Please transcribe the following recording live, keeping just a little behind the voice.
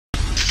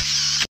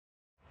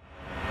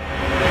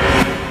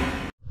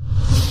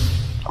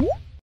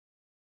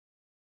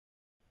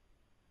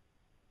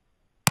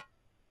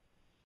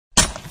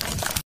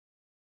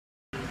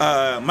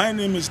My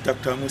name is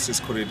Dr. Moses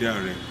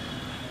Korede,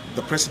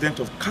 the president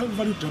of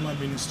Calvary Drama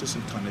Ministries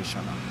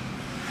International.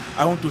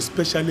 I want to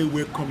specially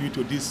welcome you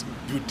to this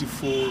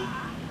beautiful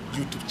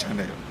YouTube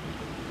channel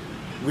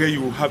where you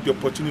will have the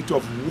opportunity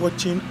of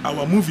watching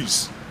our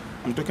movies.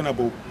 I'm talking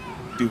about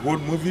the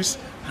old movies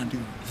and the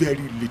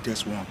very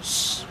latest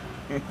ones.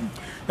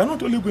 You're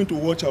not only going to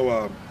watch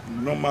our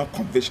normal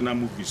conventional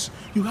movies,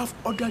 you have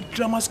other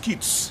drama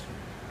skits.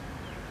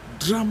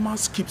 Drama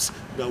skits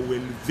that will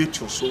elevate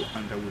your soul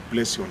and that will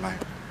bless your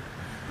life.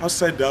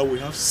 Outside that, we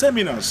have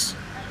seminars.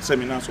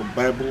 Seminars on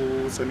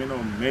Bible, seminars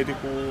on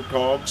medical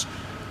talks,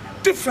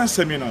 different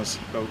seminars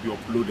that will be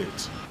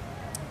uploaded.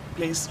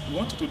 Please, we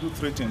want you to do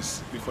 3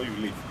 things before you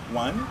leave.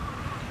 1,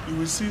 you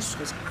will see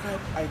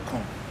subscribe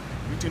icon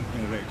written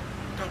in red.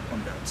 Tap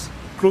on that.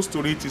 Close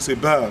to it is a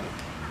bell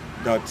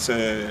that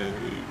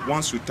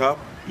once you tap,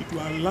 it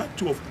will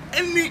alert you of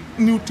any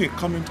new thing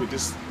coming to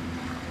this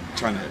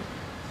channel.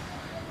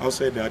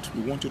 Outside that,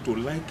 we want you to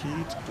like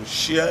it, to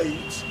share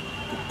it,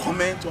 to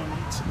comment on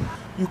it.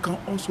 You can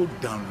also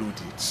download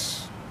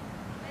it.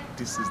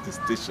 This is the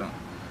station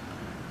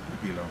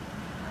you belong.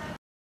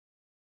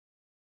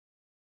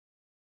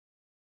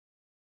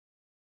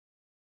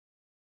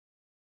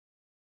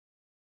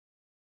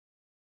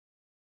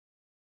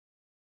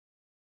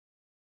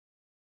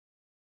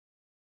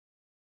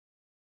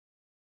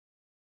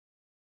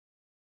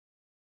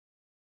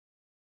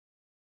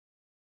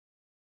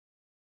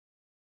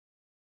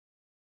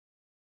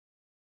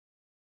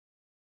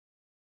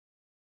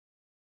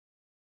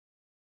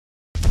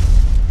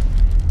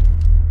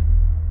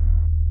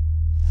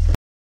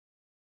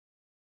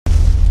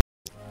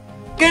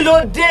 Kí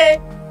ló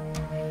dé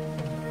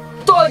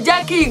tó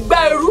jẹ́ kí igbá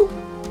irú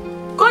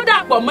kó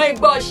dàpọ̀ mọ́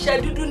igbá ọṣẹ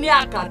dúdú ní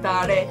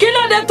àkàtà rẹ̀? Kí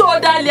ló dé tó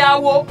dalẹ̀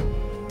awo?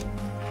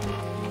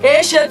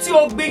 Èéṣe tí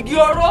o gbígi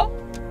oró?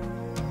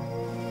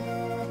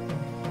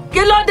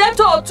 Kí ló dé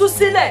tó tú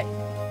sílẹ̀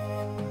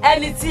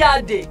ẹni tí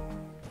a dè?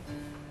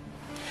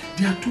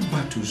 There are 2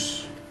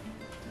 battles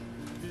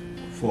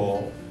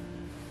for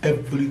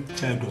every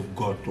child of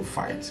God to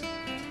fight.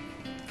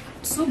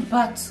 2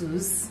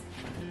 battles?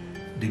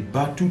 The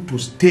battle to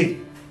stay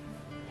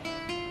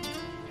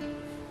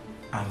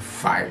and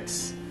fight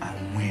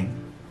and win,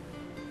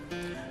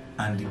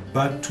 and the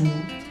battle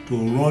to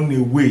run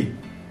away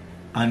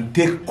and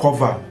take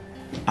cover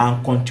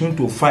and continue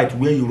to fight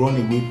where you run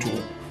away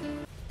to.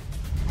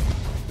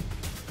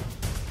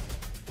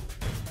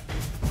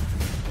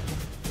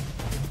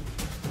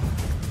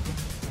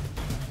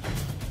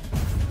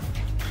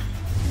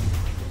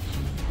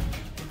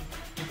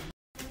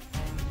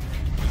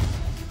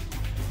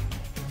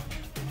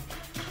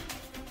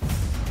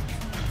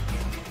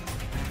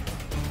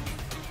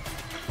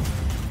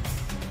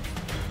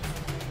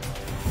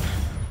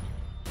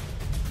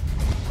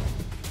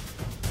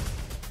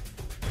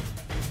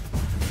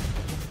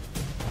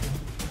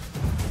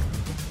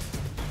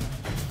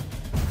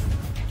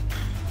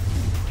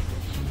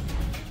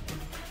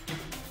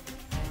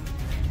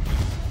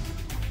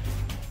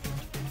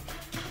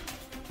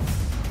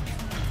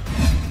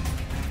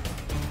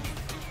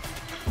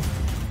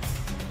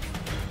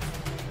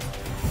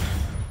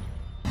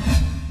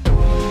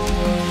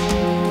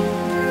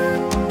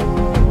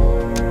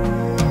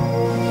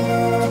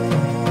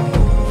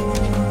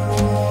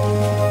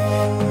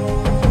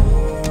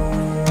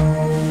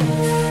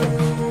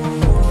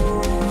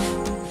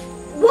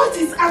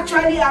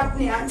 Actually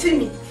happening, Auntie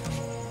me.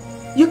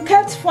 You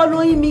kept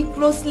following me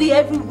closely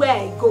everywhere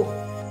I go.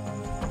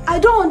 I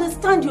don't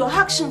understand your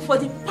action for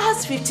the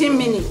past 15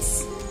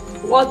 minutes.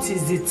 What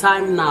is the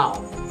time now?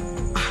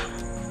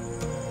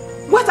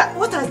 What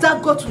has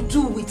that got to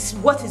do with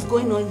what is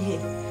going on here?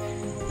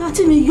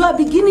 Auntie me, you are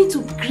beginning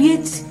to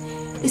create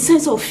a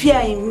sense of fear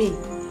in me.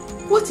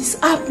 What is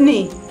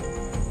happening?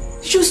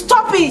 You should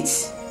stop it.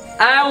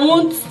 I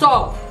won't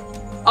stop.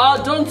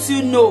 Or don't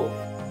you know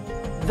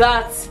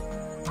that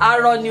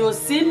Aroni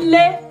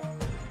osinle,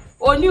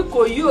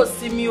 Onikoyi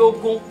osimi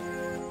ogun,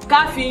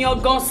 ká fi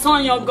yangan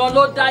san yangan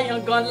ló dá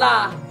yangan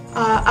lá.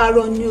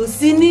 Aroni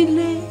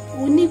osinile,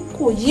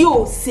 Onikoyi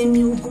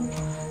osimi ogun,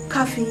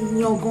 ká fi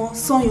yangan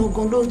san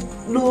yangan ló dá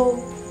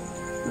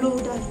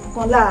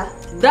yangan lá.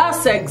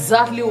 That's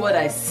exactly what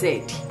I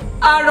said.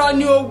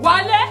 Aroni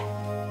owale,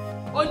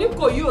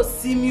 Onikoyi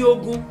osimi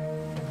ogun,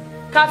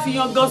 ká fi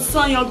yangan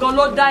san yangan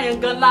ló dá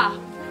yangan lá.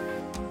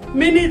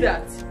 Meaning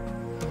that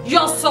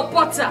your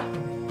supporter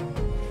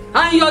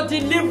and your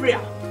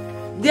deliverer,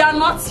 they are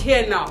not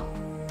here now.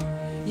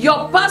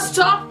 Your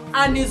pastor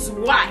and his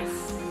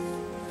wife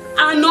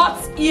are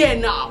not here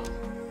now.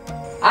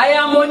 I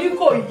am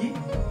Onikoyi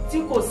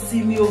tí kò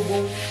sí mi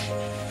ogun.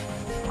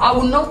 I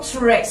will not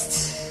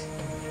rest.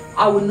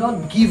 I will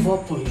not give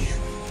up on you.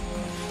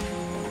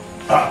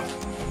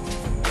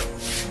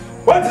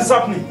 What is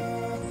happening?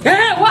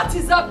 Hey, what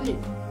is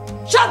happening?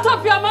 Shut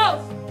up your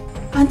mouth!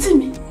 Auntie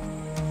me,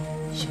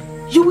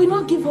 you will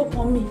not give up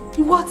on me.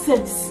 In what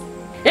sense?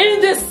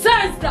 In the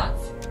sense that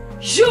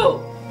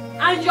you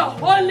and your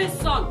only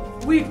son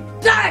will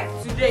die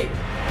today.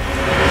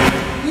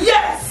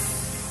 Yes!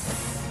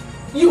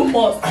 You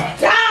must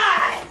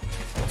die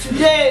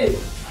today.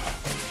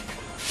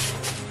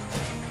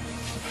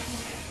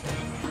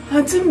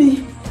 Auntie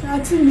me,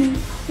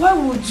 why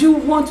would you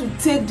want to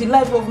take the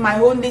life of my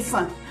only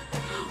son?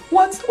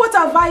 What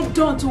have I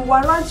done to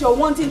warrant your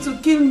wanting to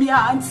kill me,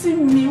 Auntie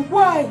me?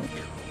 Why?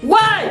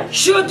 Why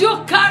should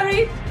you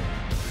carry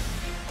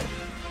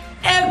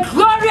a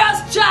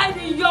glorious child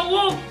in your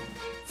womb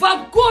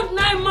for good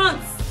 9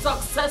 months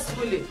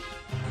successfully?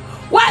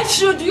 Why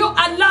should you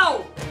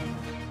allow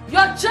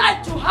your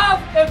child to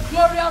have a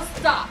glorious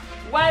start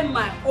while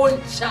my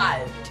own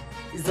child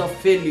is a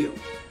failure?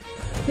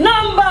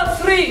 Number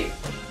 3,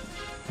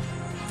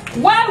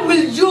 why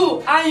will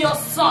you and your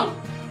son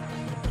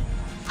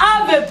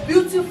have a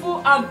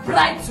beautiful and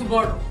bright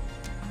tomorrow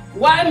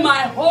while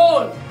my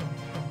own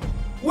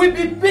will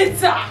be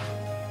bitter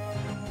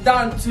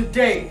than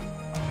today?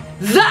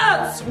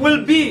 That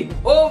will be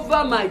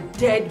over my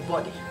dead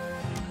body.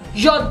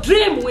 Your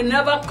dream will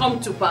never come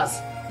to pass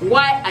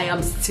while I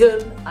am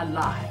still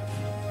alive.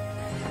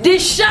 The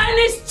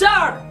shining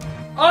star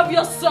of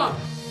your son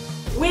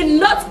will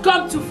not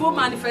come to full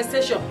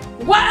manifestation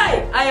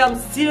while I am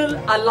still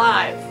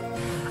alive.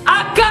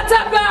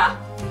 Akataba!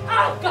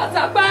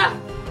 Akataba!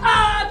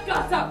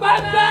 Akataba!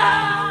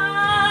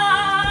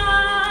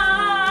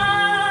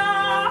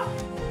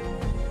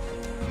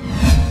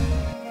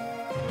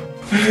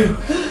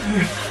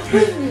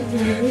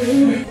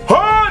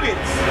 Hold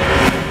it!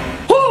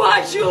 Who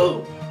are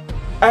you?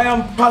 I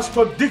am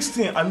Pastor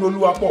Dixon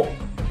Anoluapo,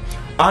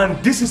 and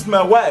this is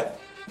my wife,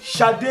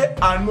 Shade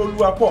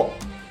Anoluapo.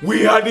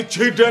 We are the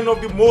children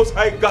of the Most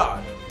High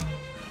God.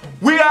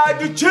 We are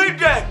the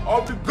children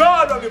of the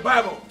God of the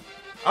Bible,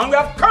 and we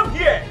have come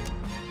here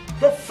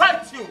to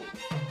fight you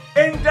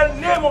in the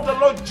name of the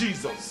Lord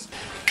Jesus.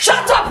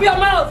 Shut up your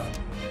mouth!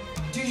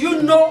 Do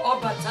you know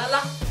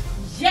Obatala?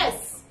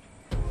 Yes,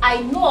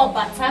 I know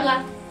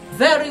Obatala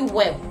very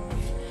well.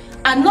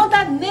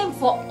 Another name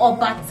for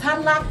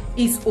Obatala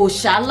is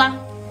Oshala.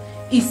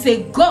 It's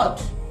a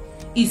god.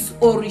 It's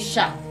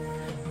Orisha.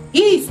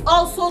 He is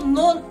also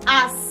known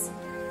as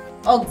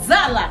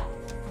Oxala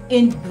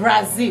in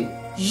Brazil.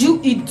 You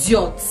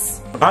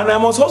idiots. And I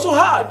must also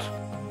add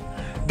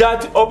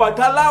that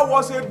Obatala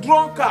was a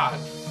drunkard.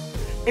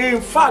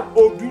 In fact,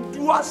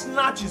 Oduduwa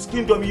snatched his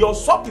kingdom. He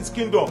usurped his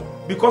kingdom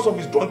because of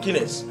his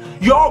drunkenness.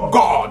 Your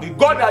God, the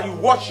God that you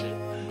worship,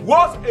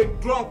 was a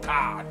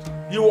drunkard.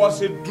 He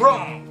was a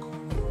drunk.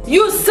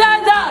 You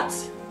said that.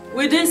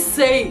 We didn't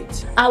say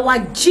it. Our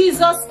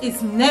Jesus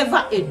is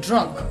never a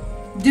drunk.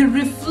 The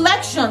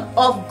reflection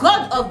of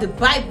God of the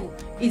Bible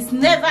is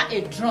never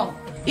a drunk.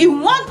 He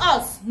wants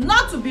us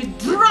not to be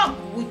drunk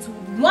with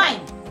wine,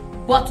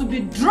 but to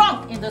be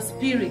drunk in the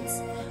spirit.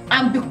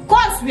 And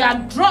because we are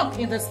drunk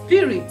in the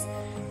spirit,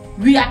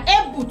 we are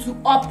able to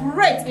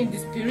operate in the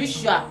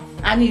spiritual,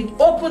 and it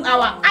opens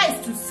our eyes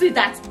to see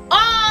that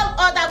all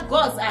other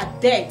gods are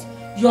dead.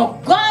 Your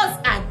gods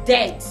are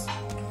dead.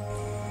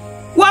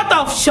 What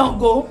of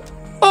Shango,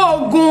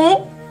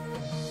 Ogun,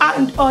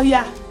 and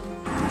Oya?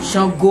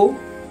 Shango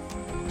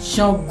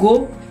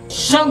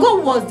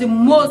was the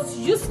most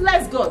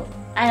useless god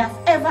I have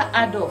ever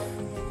heard of.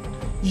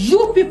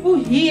 You people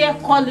here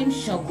call him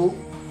Shango,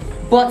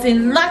 but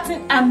in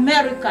Latin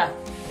America,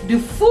 the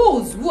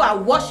fools who are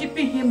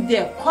worshipping him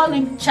there call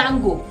him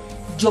Chango,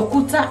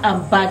 Jokuta,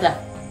 and Bada.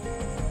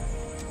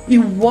 He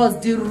was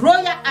the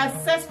royal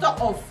ancestor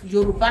of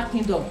Yoruba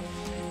kingdom.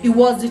 He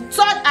was the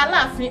third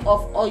Alaafin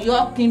of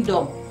Oyo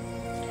kingdom.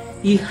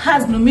 He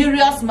has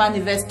numerous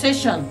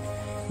manifestations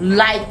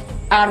like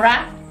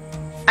Ara,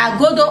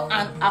 Agodo,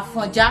 and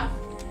Afonja.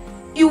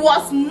 He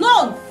was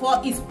known for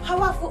his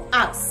powerful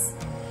acts.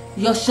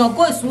 Your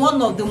Shango is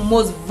one of the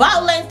most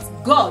violent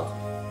ruler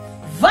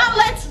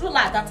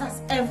that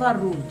has ever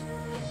ruled.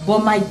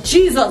 But my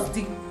Jesus,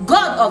 the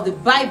God of the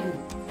Bible,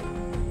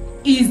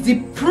 is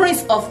the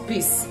Prince of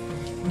Peace,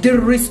 the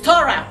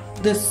Restorer,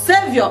 the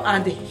Savior,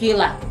 and the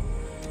Healer.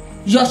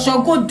 Your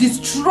Shango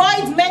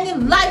destroyed many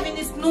lives in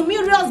his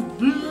numerous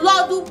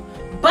blood,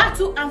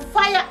 battle, and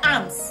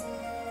firearms.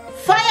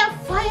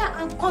 Fire,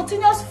 and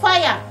continuous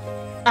fire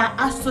are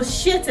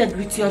associated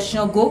with your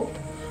Shango.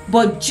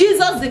 But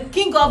Jesus, the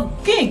King of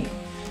Kings,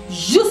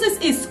 uses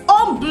his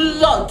own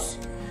blood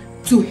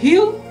to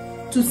heal,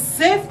 to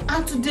save,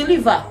 and to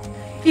deliver.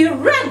 He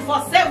reigned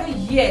for 7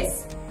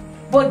 years.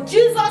 But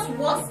Jesus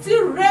was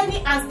still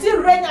reigning and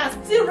still reigning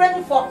and still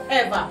reigning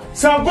forever.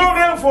 Shango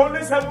reigned for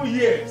only 7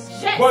 years.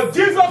 Yes. But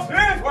Jesus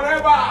reigned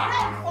forever.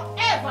 Reign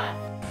forever.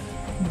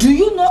 Do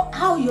you know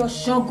how your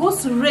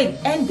Shango's reign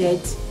ended?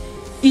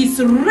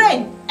 His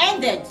reign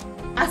ended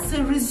as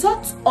a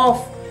result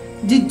of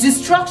the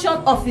destruction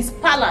of his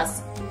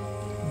palace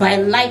by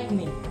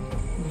lightning.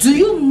 Do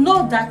you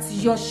know that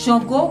your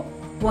Shango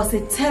was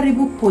a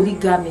terrible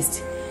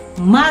polygamist,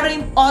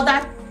 marrying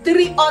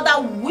 3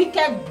 other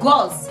wicked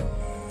gods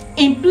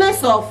in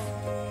place of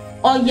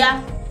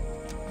Oya,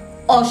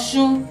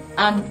 Oshun,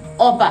 and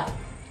Oba?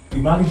 He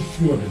married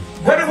 3 of them.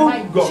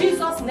 Terrible God.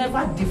 Jesus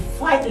never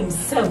defied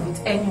himself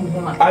with any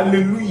woman.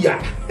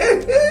 Hallelujah.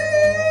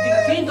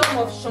 The kingdom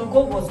of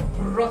Shango was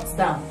brought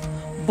down.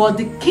 But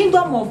the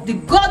kingdom of the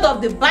God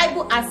of the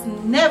Bible has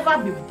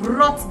never been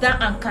brought down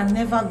and can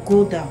never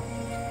go down.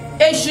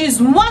 Eshu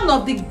is one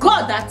of the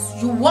God that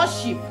you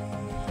worship.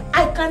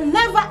 I can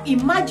never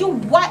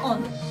imagine why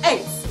on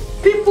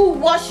earth people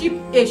worship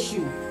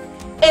Eshu.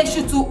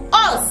 Eshu to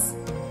us,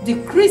 the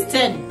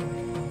Christian,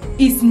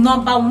 is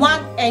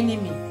 #1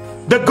 enemy.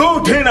 The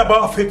good thing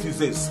about faith is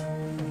this: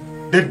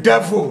 the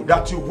devil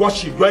that you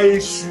worship, your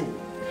Eshu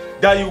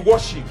that you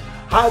worship,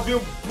 has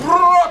been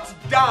brought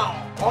down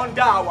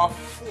under our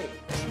foot,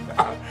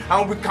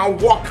 and we can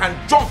walk and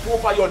jump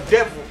over your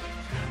devil.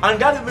 And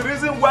that is the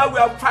reason why we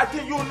are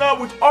fighting you now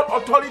with all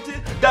authority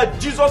that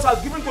Jesus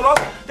has given to us,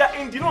 that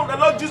in the name of the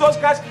Lord Jesus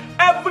Christ,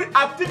 every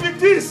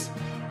activities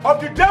of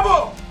the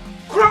devil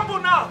crumble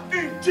now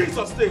in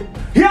Jesus' name.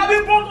 He has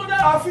been brought under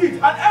our feet,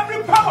 and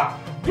every power,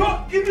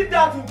 even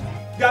that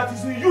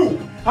is in you,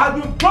 has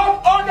been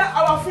brought under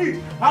our feet,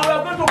 and we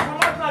are going to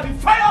command now the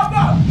fire of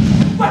God.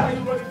 Where are you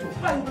running to?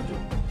 Where are you going to?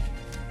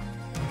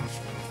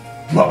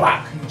 Go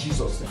back in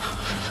Jesus' name.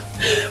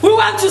 We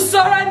want to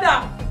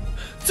surrender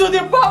to the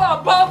power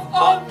above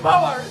all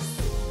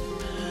powers,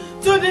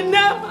 to the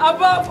name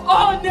above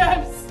all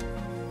names.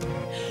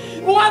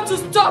 We want to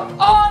stop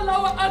all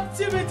our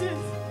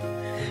activities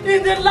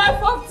in the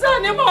life of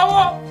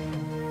Tanimawo.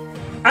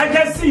 I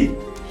can see.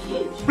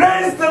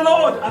 Praise the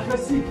Lord. I can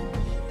see.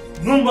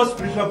 No more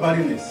spiritual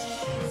barrenness.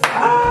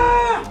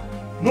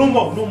 No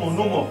more.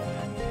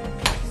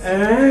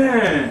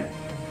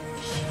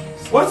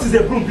 What is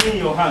the broom in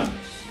your hand?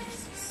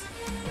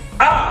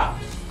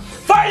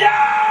 Fire!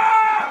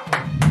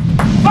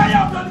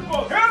 Fire of the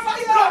Lord!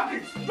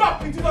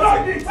 Drop it!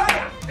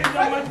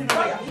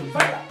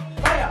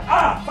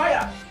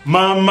 Fire!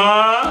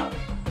 Mama,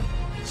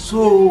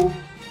 so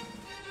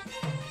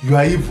you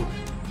are evil.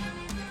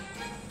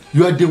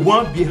 You are the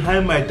one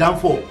behind my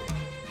downfall.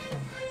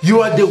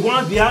 You are the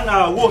one behind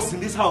our woes in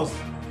this house.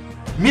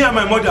 Me and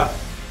my mother.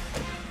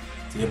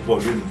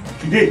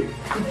 Today,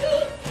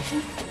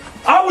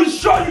 I will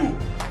show you.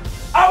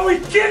 I will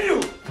kill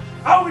you.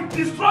 I will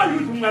destroy you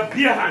with my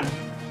bare hand.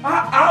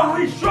 I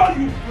will show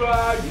you.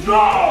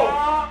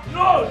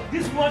 No,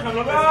 this one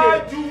cannot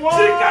escape.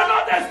 She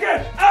cannot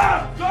escape.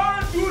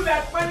 Don't do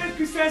like many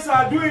Christians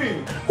are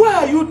doing. Why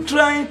are you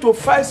trying to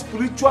fight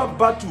spiritual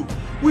battle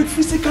with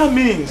physical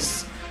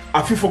means?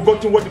 Have you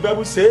forgotten what the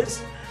Bible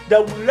says?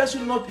 That we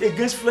wrestle not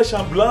against flesh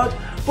and blood,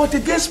 but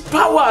against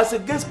powers,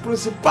 against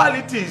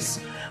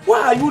principalities.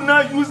 Why are you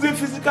now using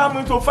physical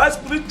means to fight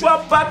spiritual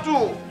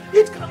battle?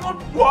 It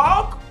cannot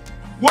work.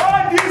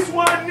 What this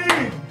one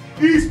needs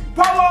is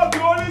power of the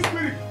Holy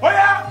Spirit. Oh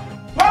yeah,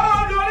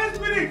 power of the Holy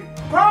Spirit.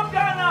 Come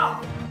down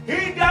now.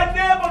 In the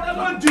name of the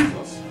Lord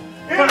Jesus.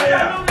 In the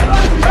name of the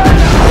Lord Jesus.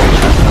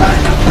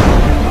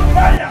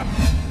 Fire.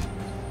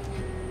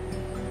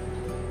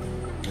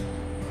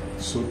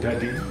 So,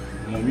 Daddy,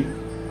 Mommy,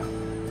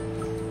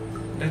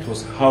 that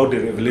was how the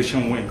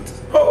revelation went.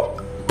 Oh,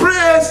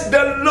 praise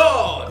the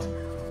Lord.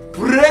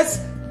 Praise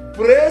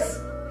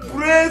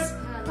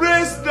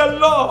the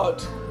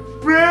Lord.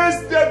 Praise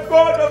the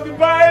God of the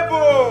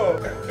Bible.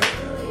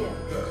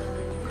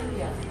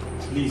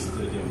 Please,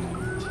 Daddy,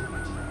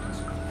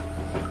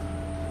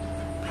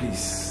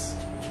 please.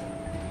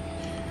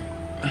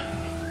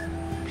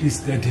 Please,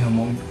 Daddy and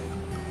Mom.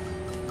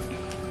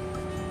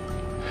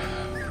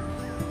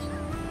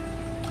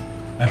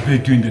 I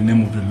beg you in the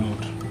name of the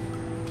Lord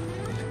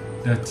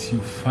that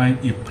you find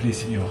a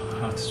place in your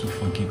heart to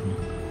forgive me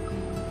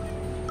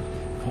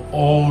for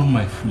all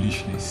my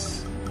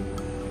foolishness.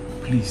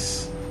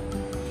 Please,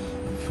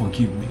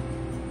 forgive me.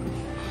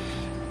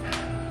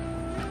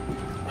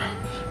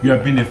 You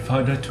have been a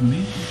father to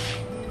me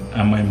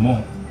and my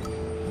mom.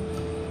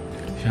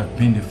 You have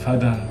been a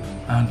father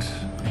and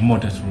a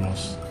mother to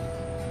us.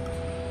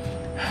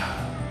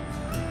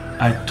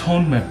 I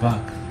turned my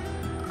back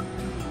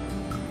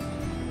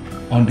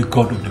on the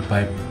God of the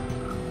Bible,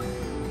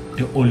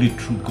 the only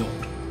true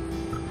God,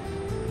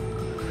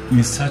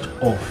 in search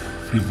of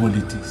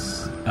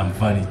frivolities and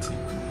vanity.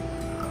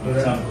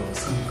 Thank God.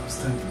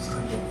 Stand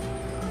up.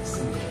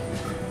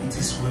 It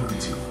is well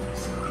with you.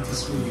 It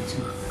is well with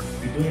you.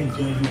 We don't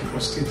enjoy you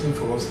prostrating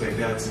for us like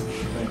that.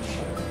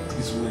 It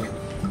is well.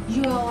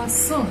 You are our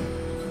son,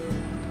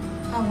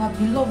 our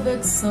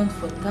beloved son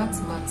for that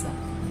matter.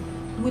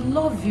 We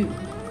love you.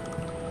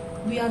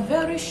 We are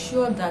very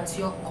sure that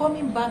your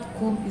coming back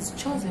home is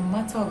just a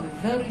matter of a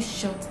very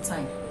short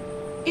time.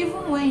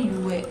 Even when you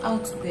were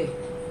out there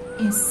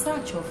in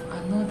search of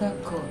another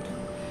God,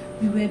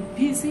 we were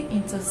busy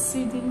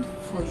interceding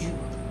for you,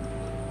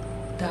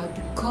 that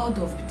the God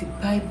of the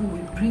Bible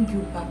will bring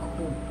you back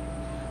home.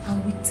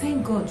 And we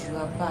thank God you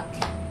are back.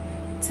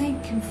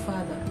 Thank you,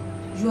 Father.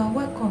 You are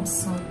welcome,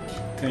 son.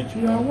 Thank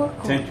you. You are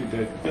welcome. Thank you,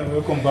 Dad. You are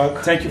welcome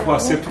back. Thank you for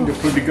accepting the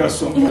prodigal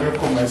son. You are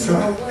welcome, my son.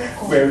 You are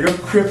welcome. Well, you're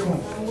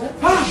welcome.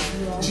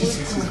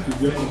 Jesus is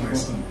welcome, my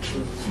son.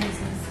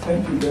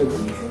 Thank you, Dad.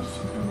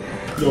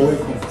 You're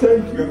welcome.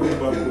 Thank you. Welcome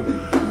back.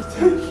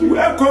 Thank you.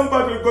 Welcome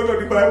back to the God of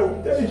the Bible.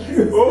 Thank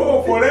you.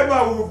 Oh, forever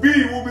we'll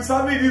be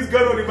serving this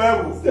God of the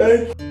Bible.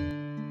 Thank you.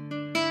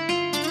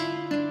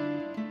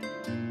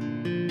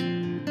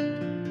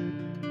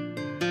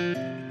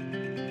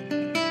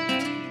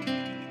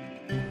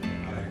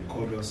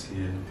 us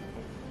here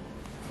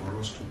for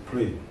us to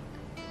pray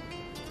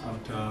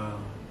after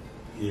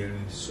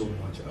hearing so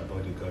much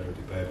about the God of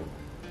the Bible.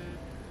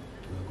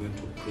 We are going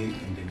to pray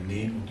in the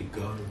name of the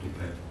God of the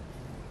Bible.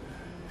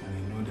 And I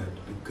know that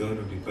the God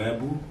of the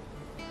Bible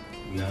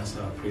will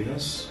answer our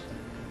prayers,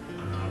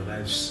 and our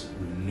lives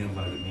will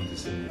never remain the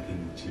same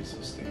again in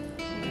Jesus' name.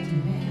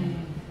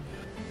 Amen.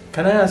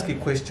 Can I ask a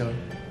question?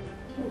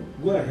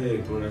 Go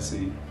ahead, brother.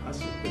 Say,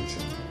 ask your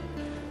question.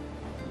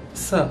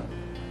 Sir,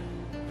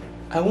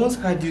 I once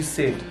heard you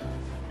said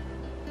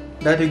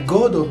that the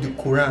God of the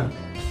Quran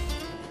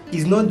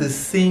is not the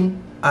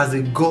same as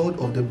the God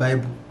of the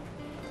Bible.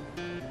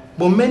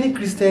 But many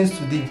Christians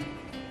today,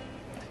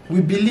 we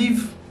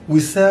believe we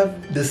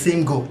serve the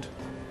same God.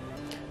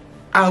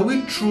 Are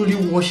we truly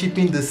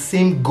worshipping the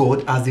same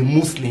God as the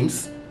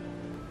Muslims?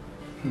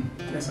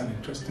 That's an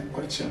interesting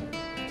question.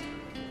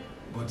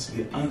 But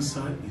the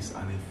answer is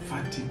an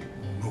emphatic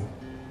no.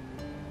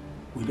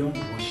 We don't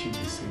worship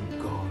the same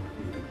God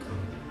with the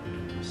God of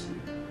the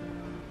Muslim.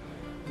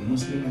 The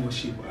Muslim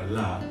worship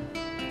Allah,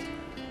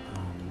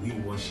 and we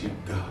worship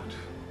God.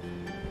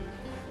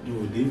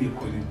 No, they may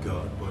call it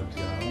God, but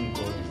their own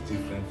God is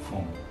different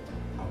from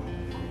our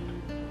own God.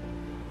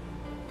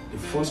 The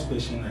first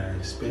question I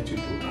expect you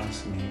to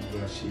ask me,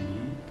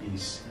 Rashidi,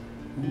 is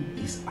who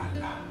is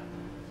Allah?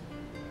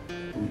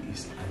 Who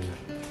is Allah?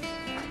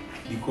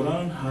 The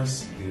Quran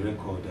has the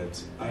record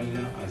that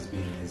Allah has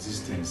been in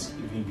existence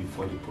even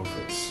before the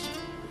prophets.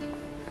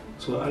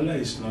 So Allah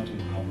is not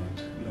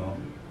Muhammad, no.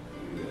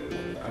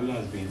 Allah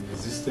has been in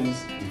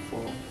existence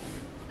before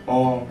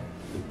all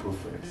the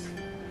prophets.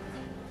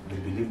 They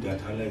believe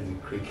that Allah is the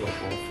creator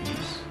of all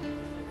things.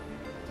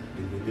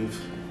 They believe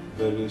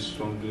very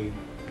strongly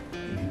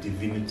in the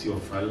divinity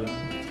of Allah.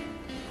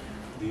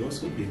 They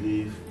also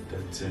believe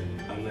that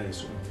Allah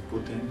is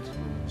omnipotent,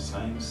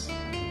 science,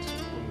 and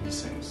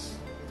omniscience.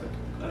 That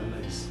Allah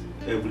is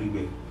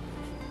everywhere.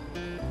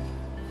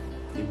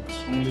 They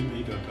strongly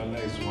believe that Allah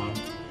is one.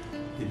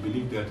 They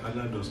believe that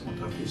Allah does not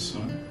have a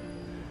son.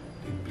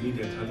 They believe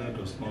that Allah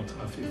does not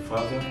have a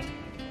father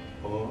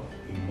or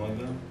a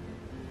mother.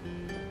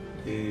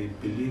 They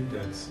believe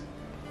that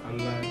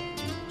Allah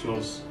is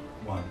just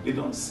one. They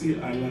don't see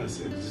Allah as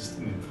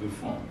existing in three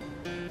forms.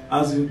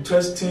 As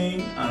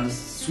interesting and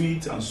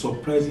sweet and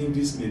surprising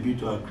this may be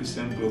to our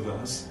Christian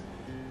brothers,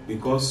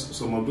 because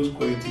some of those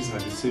qualities are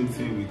the same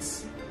thing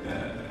with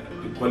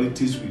the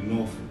qualities we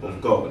know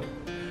of God.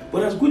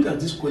 But as good as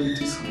these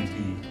qualities may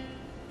be,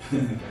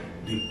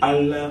 the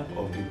Allah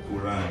of the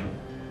Quran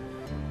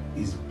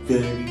is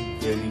very,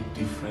 very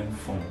different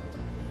from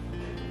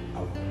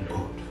our own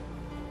God,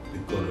 the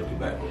God of the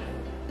Bible.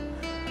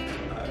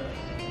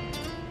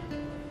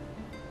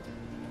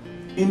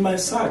 In my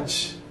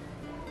search,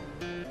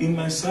 and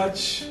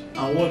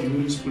what the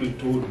Holy Spirit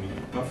told me,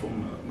 apart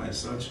from my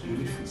search, the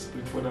Holy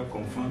Spirit further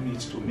confirmed it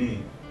to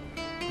me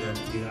that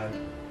there are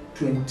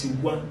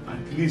 21,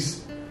 at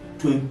least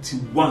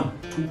 21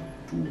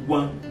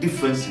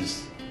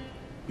 differences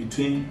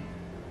between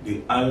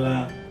the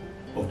Allah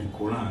of the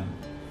Quran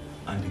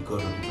and the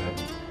God of the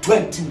Bible.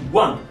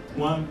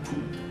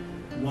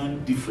 21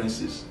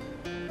 differences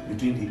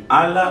between the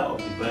Allah of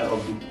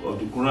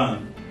the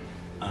Quran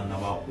and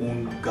our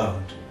own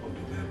God of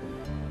the Bible.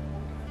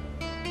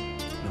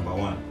 Number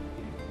one,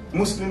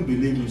 Muslims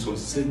believe in some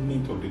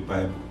segment of the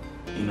Bible.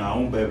 In our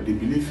own Bible, they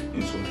believe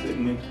in some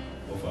segment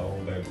of our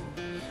own Bible.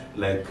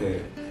 Like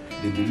they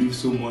believe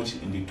so much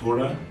in the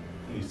Torah.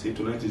 You say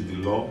Torah is the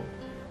law,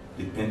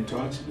 the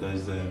Pentateuch,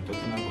 that's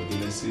talking about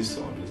Genesis,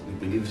 or they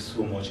believe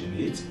so much in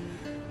it.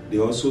 They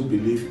also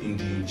believe in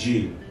the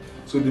Injil.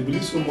 So they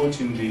believe so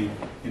much in the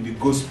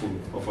gospel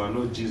of our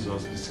Lord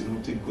Jesus, the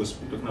synoptic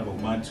gospel, talking about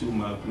Matthew,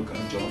 Mark, Luke,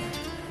 and John.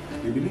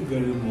 They believe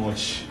very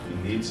much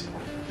in it.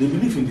 They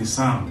believe in the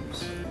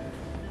Psalms.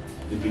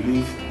 They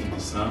believe in the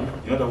Psalm.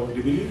 In other words,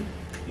 they believe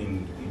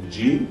in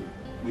Injil,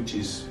 which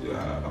is,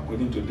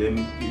 according to them,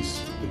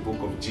 is the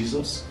book of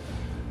Jesus.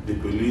 They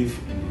believe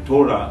in the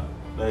Torah,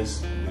 that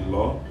is the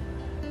law.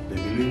 They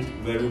believe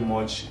very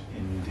much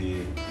in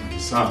the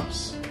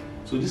Psalms.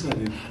 So these are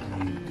the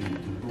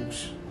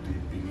books they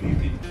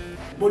believe in.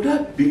 But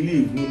that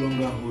belief no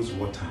longer holds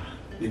water.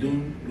 They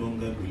don't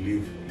longer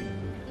believe in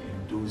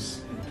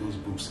those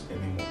books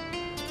anymore,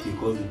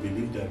 because they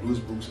believe that those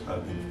books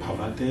have been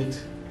perverted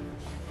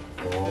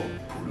or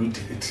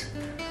polluted.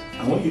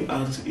 And when you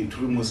ask a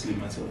true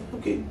Muslim, I say,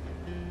 okay,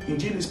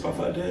 Injil is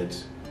perverted,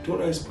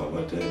 Torah is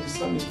perverted, the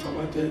Psalm is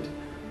perverted.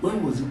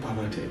 When was it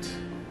perverted?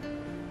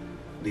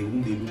 They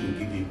won't be able to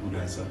give you a good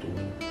answer to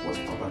when it was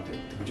perverted.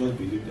 They just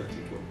believe that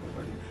it was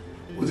perverted.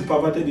 Was it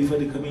perverted before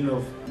the coming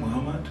of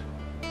Muhammad?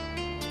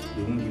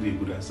 They won't give you a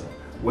good answer.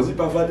 Was it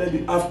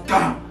perverted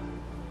after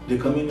the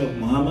coming of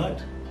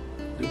Muhammad?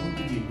 They won't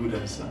give you a good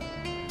answer.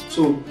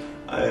 So,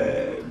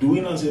 do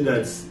we not say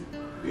that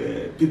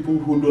people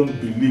who don't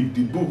believe,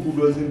 the book who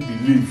doesn't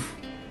believe,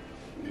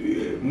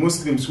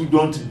 Muslims who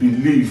don't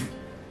believe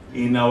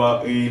in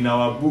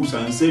our books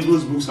and say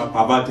those books are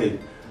perverted,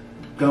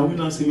 can we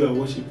not say we are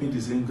worshipping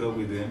the same God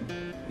with them?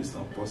 It's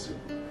not possible.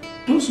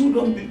 Those who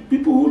don't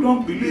people who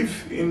don't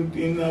believe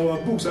in our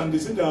books, and they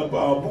say that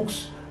our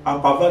books are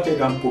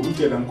perverted and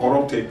polluted and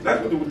corrupted.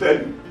 That's what they will tell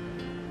you.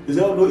 They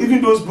say, oh,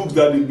 even those books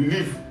that they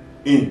believe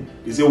in,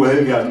 they say, well,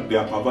 they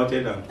are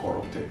perverted and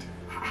corrupted.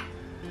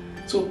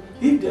 So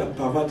if they are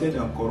perverted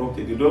and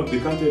corrupted, they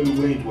can't tell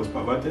you when it was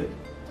perverted.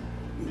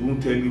 They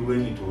won't tell you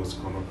when it was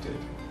corrupted.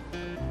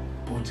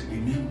 But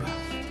remember,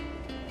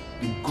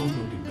 the God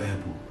of the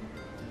Bible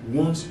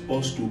wants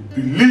us to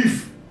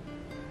believe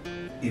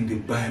in the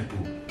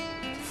Bible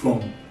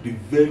from the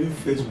very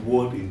first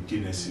word in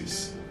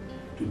Genesis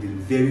to the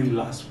very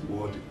last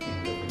word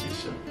in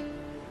Revelation.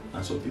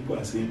 And so people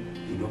are saying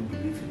you don't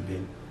believe in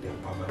them, they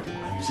are perverted.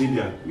 And you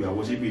say we are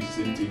worshiping the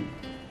same thing.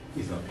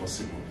 It's not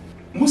possible.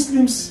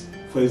 Muslims,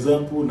 for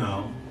example,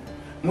 now,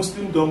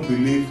 Muslims don't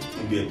believe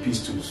in the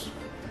epistles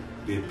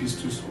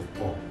of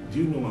Paul. Do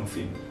you know one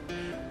thing?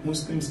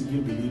 Muslims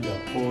even believe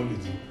that Paul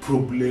is the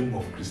problem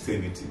of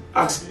Christianity.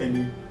 Ask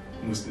any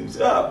Muslims.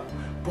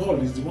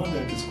 Paul is the one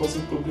that is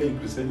causing problem in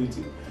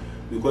Christianity,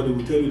 because they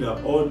will tell you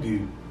that all the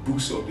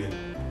books of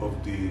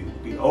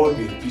all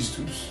the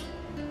epistles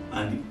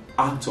and the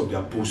Acts of the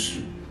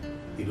Apostles,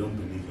 they don't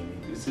believe in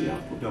it. They say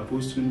Acts of the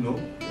Apostles, no.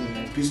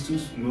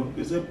 Epistles, no.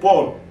 They say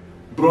Paul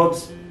brought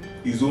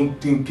his own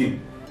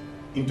thinking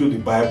into the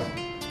Bible.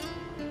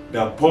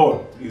 That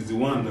Paul is the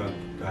one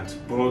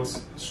that brought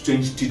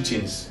strange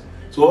teachings.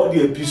 So all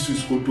the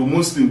epistles go to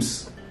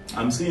Muslims.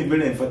 I'm saying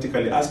very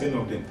emphatically, ask any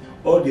of them.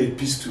 All the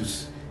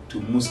epistles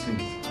to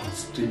Muslims are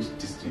strange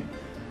teachings.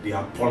 They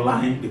are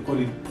Pauline. They call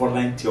it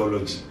Pauline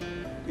theology.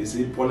 They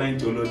say Pauline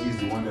theology is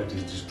the one that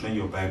is destroying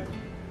your Bible.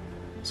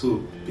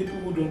 So people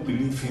who don't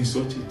believe in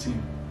such a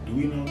thing, do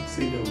we not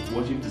say that we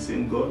worship the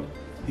same God?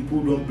 People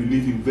who don't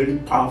believe in very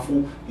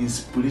powerful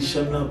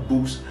inspirational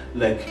books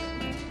like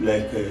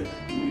the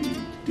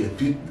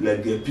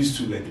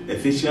epistle, like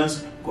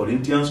Ephesians,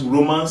 Corinthians,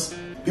 Romans.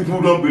 People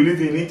who don't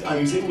believe in it, and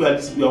you say we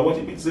are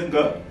worshiping the same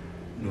God.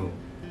 No,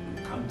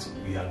 we can't.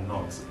 We are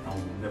not, and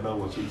we will never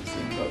worship the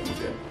same God with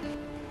them.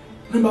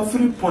 Number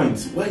 3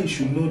 points why you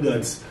should know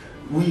that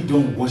we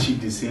don't worship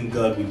the same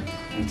God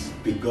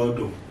with the God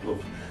of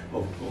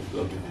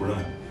the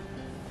Quran.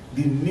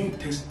 The New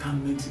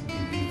Testament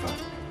believer,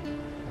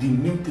 the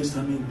New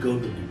Testament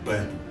God of the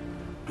Bible,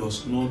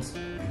 does not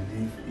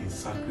believe in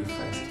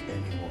sacrifice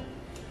anymore.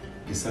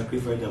 The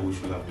sacrifice that we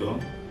should have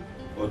done,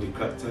 or the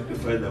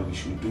sacrifice that we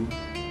should do,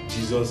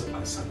 Jesus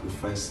has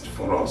sacrificed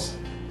for us.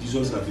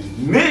 Jesus has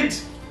made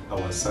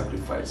our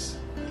sacrifice.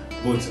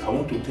 But I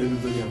want to tell you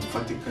very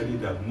emphatically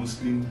that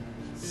Muslims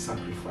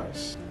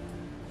sacrifice.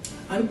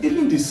 And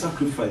even the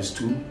sacrifice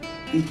too,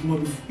 it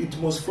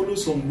must follow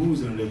some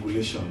rules and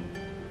regulations.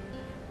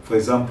 For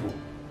example,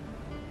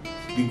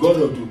 the God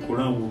of the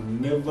Quran will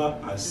never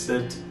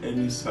accept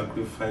any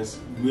sacrifice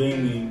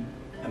wherein,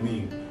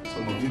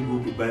 some of you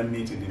go to buy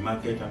meat in the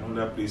market and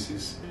other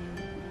places.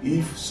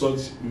 If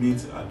such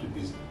meat are to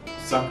be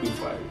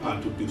sacrificed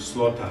and to be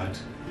slaughtered,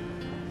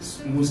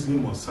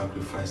 Muslim must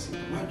sacrifice it.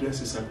 Why do I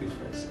say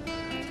sacrifice?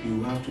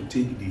 You have to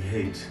take the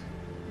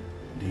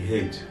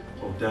head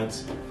of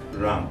that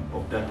ram,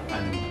 of that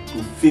animal,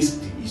 to face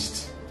the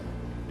east.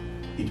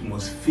 It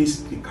must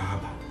face the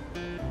Kaaba.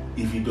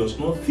 If it does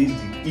not face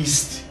the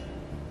east,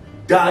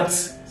 that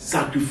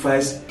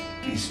sacrifice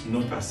is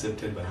not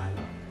accepted by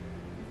Allah.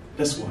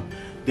 That's one.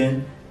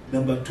 Then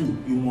number 2,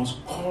 you must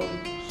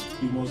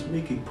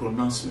make a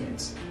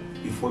pronouncement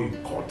before you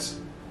cut.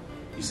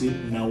 You say,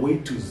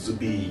 Nawaitu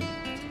Zubi.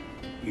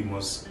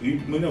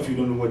 Many of you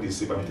don't know what they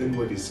say, but I'm telling you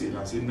what they say.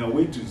 Now say,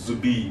 Nawaitu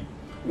Zubi.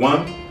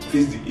 1,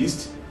 face the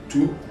east.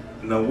 2,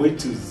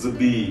 Nawaitu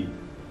Zubi.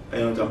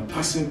 And I'm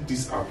passing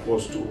this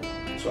across to.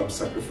 So I'm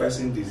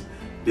sacrificing this.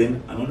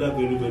 Then another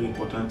very, very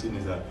important thing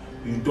is that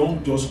you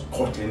don't just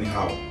cut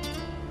anyhow.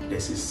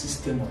 There's a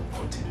system of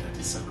cutting that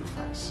is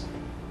sacrifice.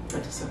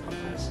 That is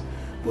sacrifice.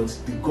 But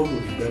the God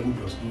of the Bible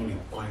does not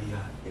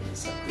require any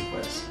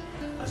sacrifice.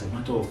 As a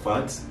matter of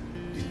fact,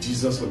 the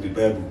Jesus of the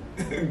Bible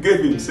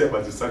gave himself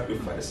as a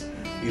sacrifice.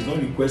 He's not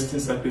requesting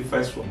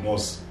sacrifice from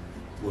us,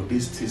 but they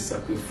still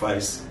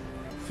sacrifice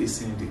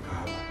facing the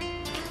Kaaba.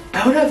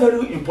 Another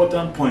very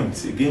important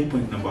point, again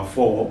point number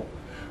 4,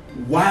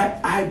 why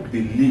I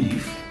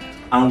believe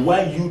and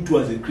why you too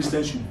as a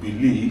Christian should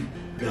believe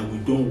that we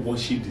don't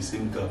worship the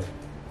same God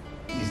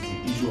is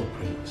the issue of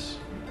prayers.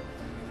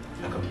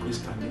 I can pray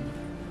standing,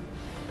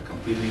 I can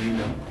pray kneeling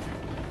down,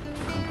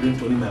 I can pray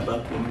turning my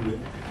back anywhere,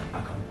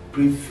 I can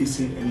pray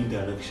facing any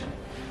direction.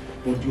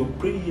 But your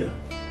prayer,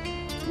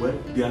 well,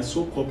 their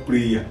so-called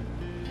prayer,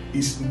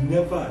 is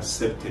never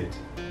accepted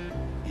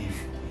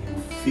if you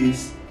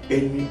face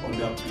any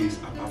other place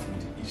apart from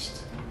the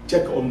east.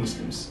 Check all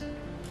Muslims.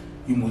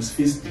 You must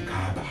face the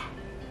Kaaba.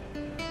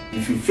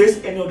 If you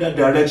face any other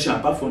direction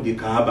apart from the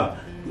Kaaba,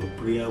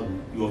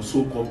 your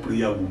so-called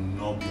prayer will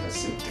not be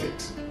accepted.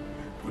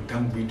 But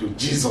thank be to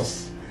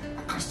Jesus.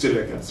 I can still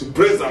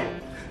praise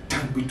Him.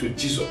 Thank be to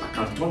Jesus. I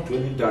can turn to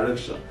any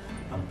direction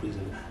and praise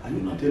Him. Are you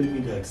not telling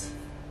me that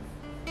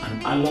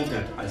an Allah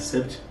that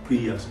accepts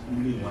prayers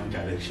only in one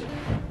direction,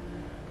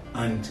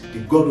 and the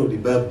God of the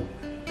Bible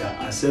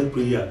that accepts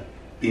prayer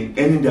in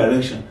any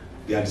direction,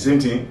 they are the same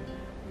thing?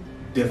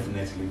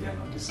 Definitely they are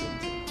not the same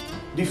thing.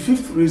 The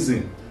fifth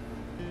reason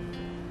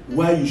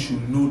why you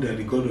should know that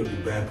the God of the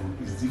Bible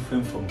is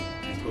different from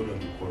the God of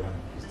the Quran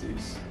is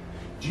this.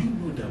 Do you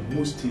know that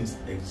most things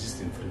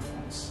exist in three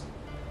forms?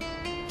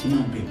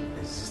 Human beings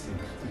exist in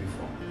three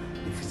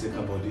forms. The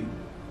physical body,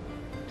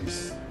 the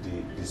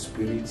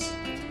spirit,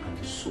 and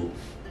the soul.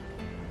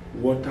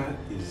 Water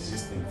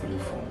exists in three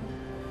forms.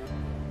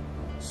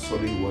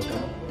 Solid water,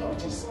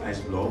 which is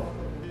ice block.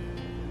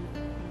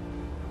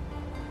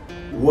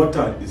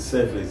 Water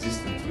itself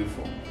exists in three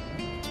forms.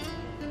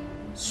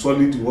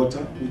 Solid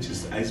water, which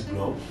is ice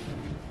block.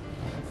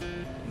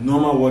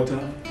 Normal water,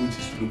 which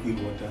is liquid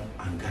water,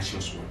 and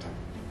gaseous water.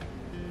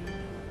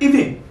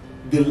 Even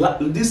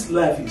this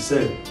life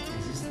itself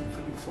exists in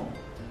three forms.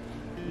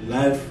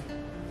 Life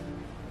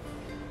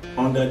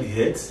under the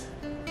head,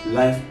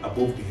 life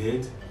above the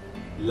head,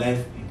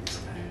 life in the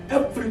sky.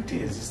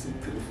 Everything exists in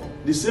three forms.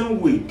 The same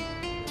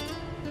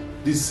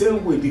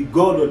way, the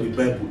God of the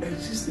Bible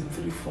exists in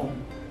three forms.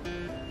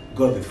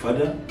 God the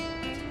Father,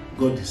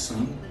 God the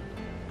Son,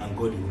 and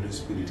God the Holy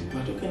Spirit. We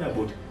are talking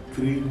about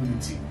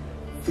Trinity.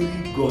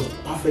 Three gods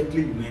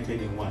perfectly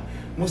united in one.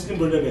 Muslim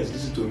brother that is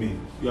listening to me,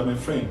 you are my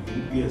friend.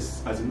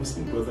 Yes, as a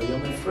Muslim brother, you are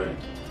my friend.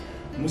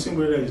 Muslim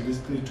brother is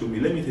listening to me.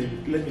 Let me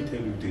tell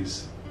you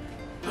this.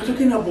 We are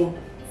talking about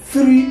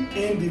three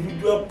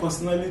individual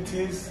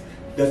personalities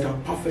that are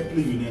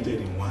perfectly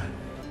united in one.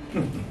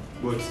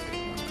 But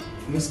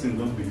Muslims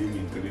don't believe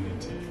in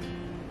Trinity.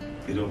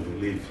 They don't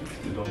believe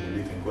in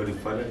God the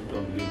Father, they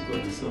don't believe in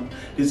God the Son.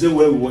 They say,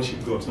 well, we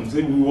worship God. Some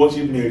say we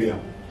worship Miriam.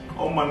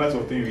 All manners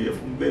of things we hear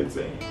from them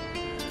saying.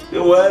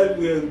 Well,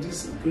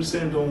 these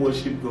Christians don't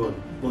worship God.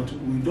 But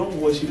we don't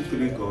worship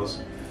three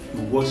gods.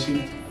 We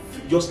worship,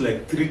 just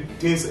like three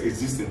things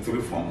exist in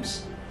three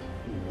forms.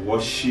 We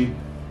worship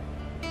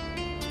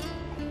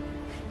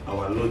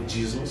our Lord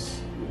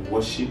Jesus. We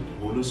worship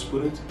the Holy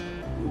Spirit.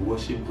 We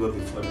worship God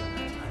the Father.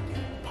 And they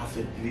are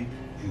perfectly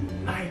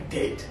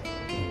united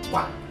in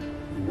one.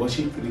 We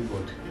worship three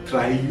God,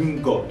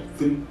 triune God,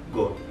 three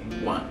God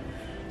in one.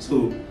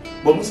 So,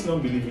 but Muslims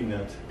don't believe in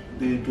that.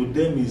 To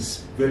them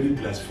is very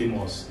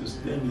blasphemous. To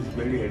them is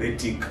very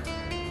heretic.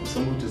 For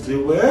someone to say,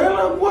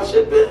 well, I'm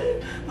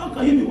worshiping. How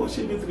can you be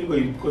worshiping three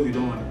God? Because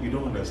you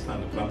don't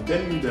understand. But I'm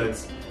telling you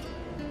that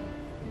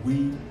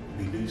we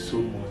believe so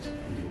much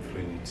in the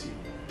Trinity.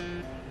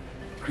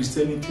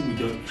 Christianity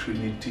without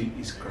Trinity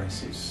is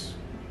crisis.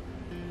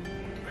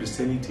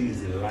 Christianity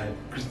is the life.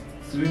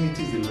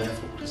 Trinity is the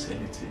life of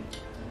Christianity.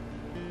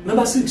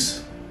 Number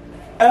 6,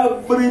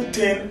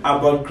 everything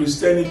about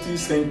Christianity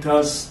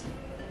centers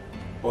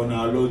on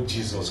our Lord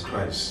Jesus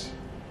Christ.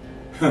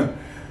 The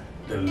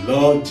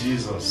Lord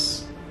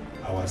Jesus,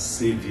 our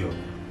Savior,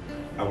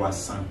 our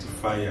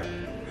Sanctifier,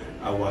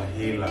 our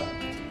Healer,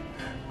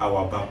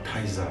 our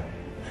Baptizer,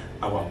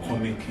 our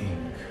Coming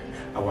King,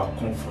 our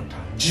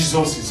Comforter.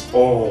 Jesus is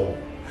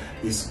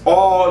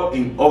all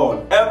in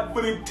all.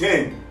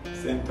 Everything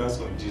centers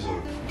on Jesus.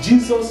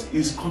 Jesus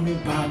is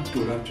coming back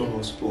to rapture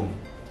us home.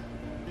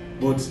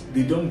 But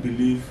they don't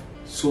believe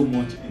so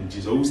much in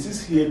Jesus. We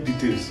still hear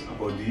details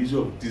about the issue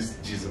of this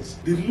Jesus.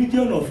 The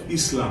religion of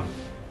Islam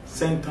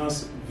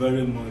centers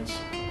very much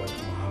about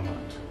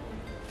Muhammad.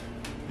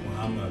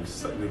 Muhammad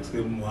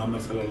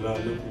sallallahu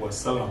alaihi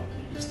wasallam.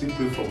 We still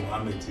pray for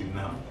Muhammad till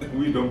now.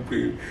 We don't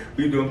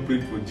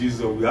pray for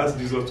Jesus. We ask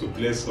Jesus to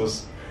bless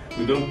us.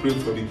 We don't pray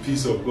for the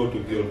peace of God to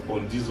be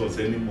upon Jesus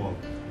anymore,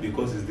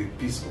 because he's the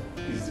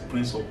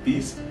Prince of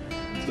Peace.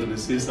 So they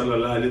say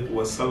sallallahu alaihi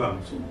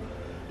wasallam. So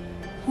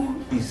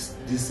who is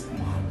this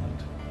Muhammad?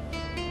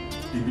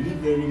 They believe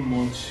very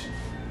much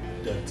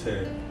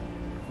that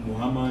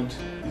Muhammad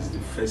is the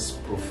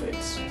first prophet.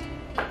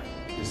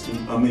 They say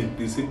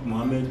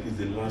Muhammad is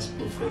the last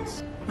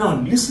prophet. Now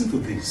listen to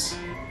this.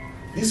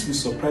 This will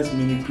surprise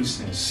many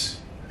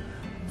Christians.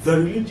 The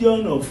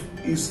religion of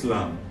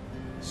Islam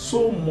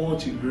so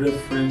much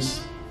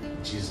reference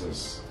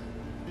Jesus.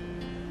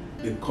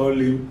 They call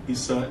him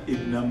Isa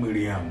ibn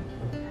Maryam.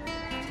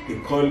 They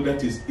call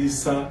that is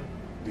Isa,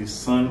 the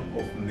son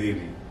of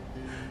Mary.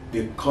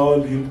 They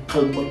call him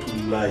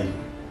Kalmatullah.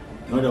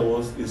 In other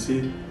words, they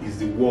say is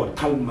the word.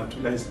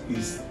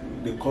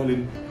 Kalmatullah they call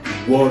him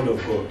the word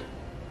of God.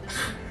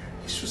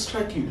 It should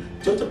strike you.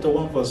 John chapter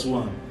 1 verse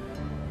 1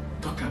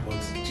 talk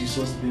about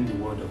Jesus being the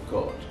word of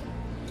God.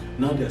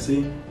 Now they are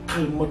saying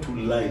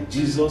Kalmatullah,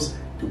 Jesus,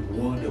 the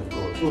word of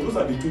God. So those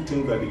are the two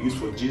things that they use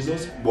for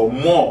Jesus, but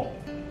more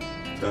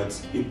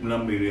that Ibn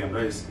Maryam,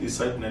 that is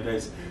Isa, that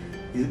is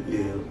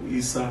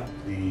Isa,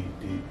 the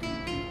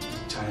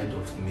child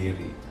of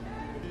Mary.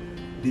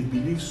 They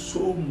believe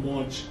so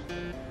much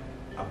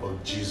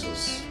about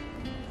Jesus.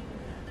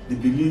 They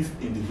believe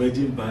in the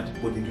virgin birth,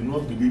 but they do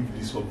not believe in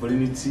the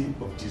sovereignty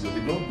of Jesus.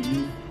 They don't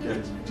believe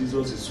that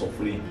Jesus is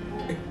sovereign.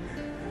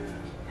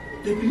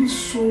 They believe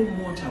so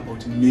much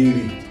about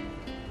Mary.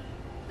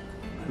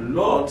 A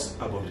lot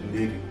about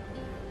Mary.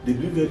 They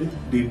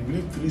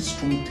believe three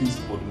strong things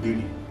about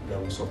Mary that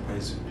will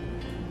surprise you.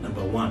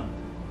 Number 1,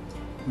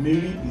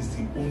 Mary is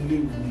the only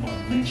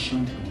woman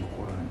mentioned in the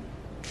Quran.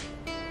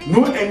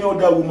 No any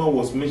other woman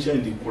was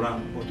mentioned in the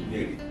Quran but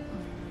Mary.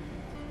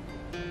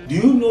 Do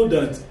you know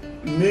that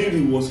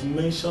Mary was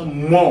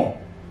mentioned more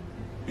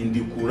in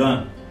the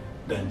Quran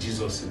than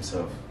Jesus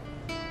himself?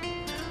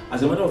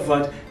 As a matter of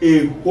fact,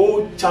 a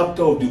whole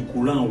chapter of the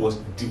Quran was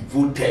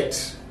devoted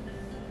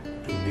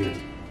to Mary.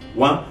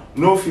 One,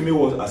 no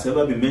female has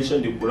ever been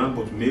mentioned in the Quran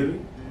but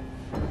Mary.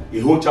 A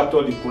whole chapter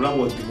of the Quran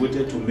was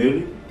devoted to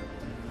Mary.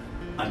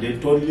 And then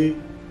thirdly,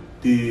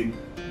 the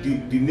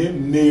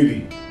name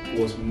Mary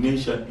was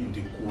mentioned in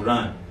the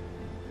Quran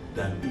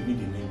than even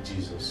the name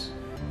Jesus.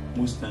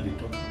 Most times they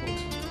talk about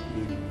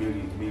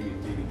Mary.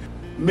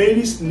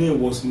 Mary's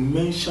name was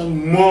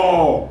mentioned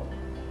more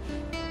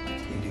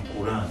in the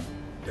Quran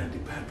than the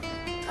Bible.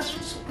 That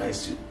should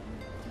surprise you.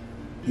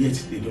 Yet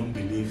they don't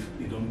believe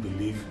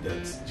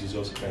that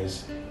Jesus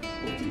Christ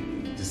was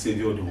the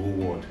Savior of the whole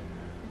world.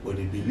 But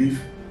they believe,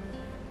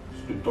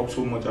 they talk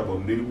so much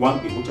about Mary.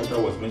 One, a whole chapter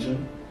was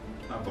mentioned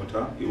about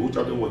her. A whole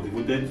chapter was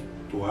devoted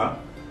to her.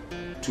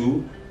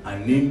 Two, her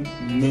name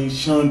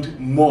mentioned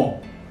more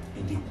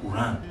in the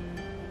Quran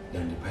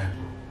than the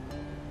Bible.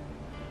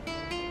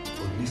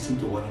 But listen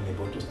to what I'm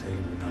about to tell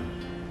you now.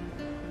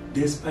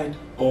 Despite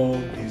all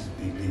this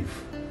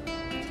belief,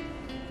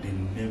 they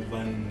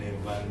never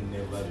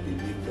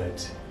believe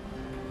that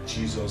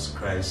Jesus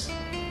Christ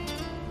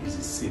is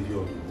the Savior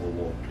of the whole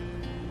world.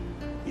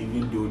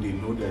 Even though they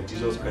know that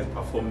Jesus Christ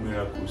performed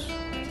miracles.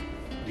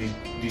 The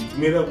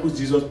miracles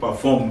Jesus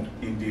performed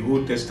in the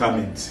Old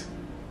Testament,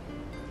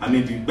 I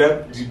mean the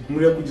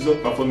miracle Jesus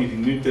performed in the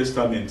New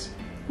Testament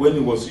when he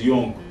was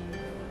young,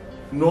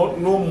 no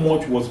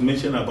much was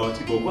mentioned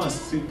about it. But go and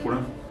see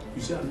Quran,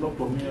 you see a lot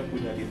of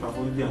miracles that he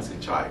performed as a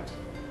child.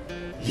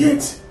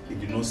 Yet they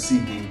did not see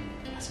him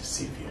as a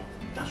Savior.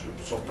 That should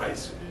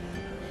surprise you.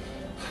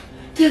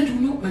 They do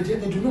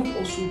not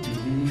also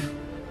believe.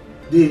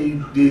 They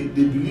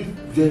believe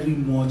very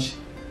much.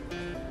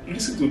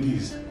 Listen to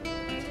this.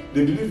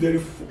 They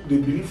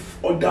believe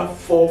other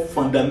 4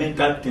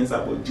 fundamental things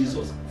about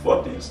Jesus.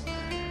 4 things.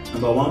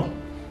 Number 1,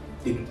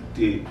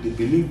 they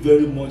believe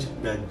very much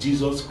that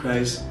Jesus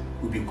Christ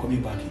will be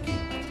coming back again.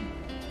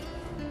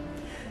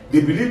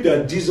 They believe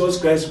that Jesus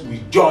Christ will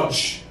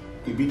judge.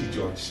 Will be the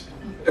judge.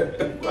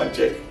 Go and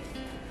check.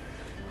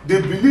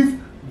 They believe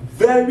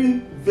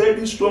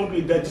very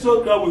strongly that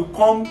Jesus Christ will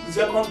come the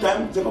second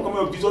coming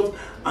of Jesus,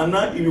 and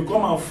now he will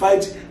come and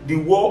fight the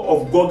war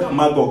of Gog and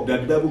Magog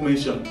that the Bible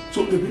mentioned.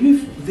 So they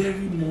believe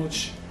very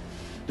much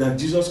that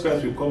Jesus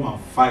Christ will come and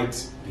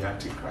fight the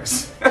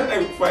Antichrist.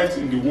 Fight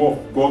in the war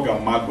of Gog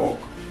and Magog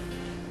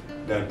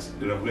that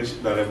the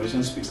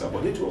Revelation speaks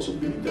about. They also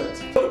believe that.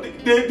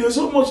 They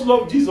so much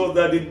love Jesus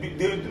that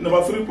they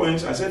number 3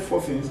 points, I said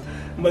 4 things,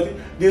 but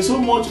they so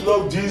much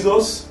love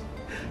Jesus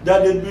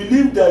that they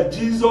believe that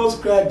Jesus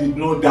Christ did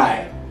not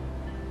die.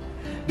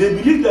 They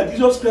believe that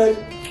Jesus Christ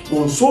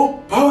was so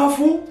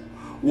powerful,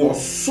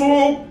 was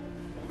so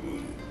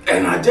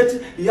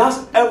energetic, he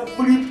has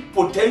every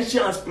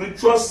potential and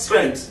spiritual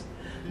strength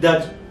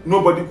that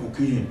nobody could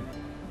kill him.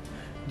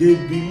 They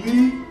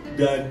believe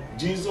that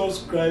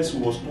Jesus Christ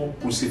was not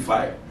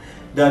crucified,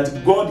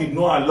 that God did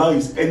not allow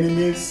his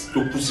enemies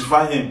to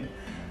crucify him.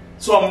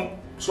 Some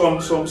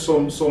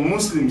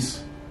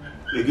Muslims,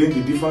 again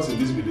the difference in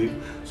this belief,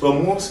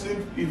 some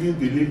Muslims even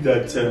believe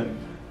that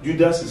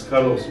Judas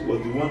Iscariot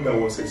was the one that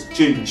was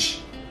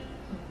exchanged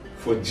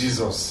for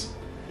Jesus,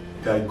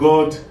 that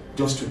God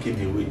just took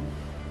him away,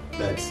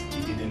 that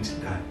he didn't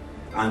die,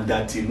 and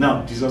that till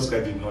now Jesus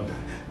Christ did not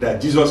die,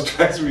 that Jesus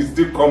Christ will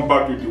still come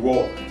back with the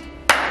world.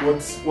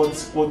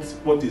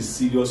 What a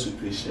serious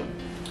situation.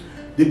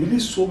 They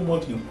believe so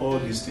much in all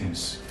these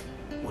things,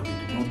 but they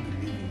do not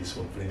believe in the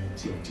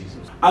sovereignty of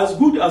Jesus. As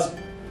good as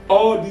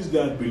all these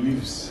their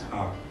beliefs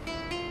are,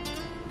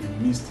 they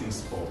miss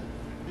things all.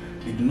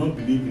 They do not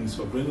believe in the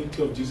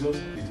sovereignty of Jesus.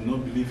 They do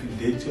not believe in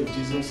the deity of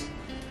Jesus.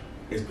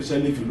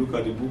 Especially if you look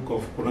at the book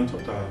of Quran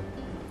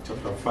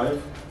chapter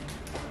 5,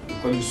 we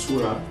call it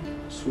Surah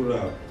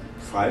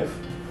 5.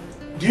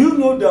 Do you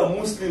know that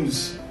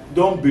Muslims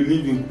don't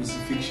believe in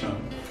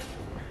crucifixion?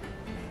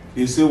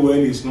 They say, well,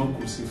 it's not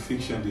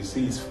crucifixion. They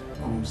say it's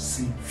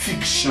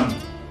crucifixion.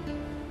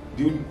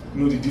 Do you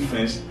know the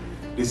difference?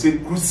 They say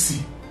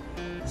cruci.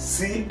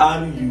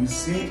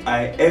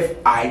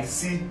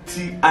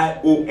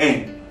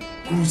 C-R-U-C-I-F-I-C-T-I-O-N.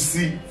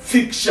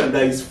 Crucifixion,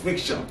 that is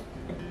friction.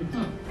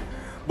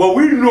 But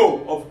we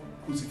know of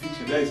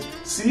crucifixion, that is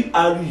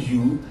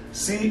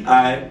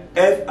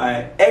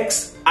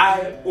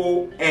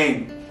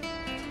C-R-U-C-I-F-I-X-I-O-N.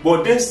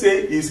 But they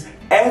say it's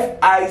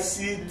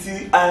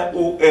F-I-C-T-I-O-N.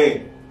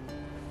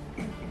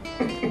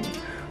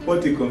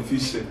 What a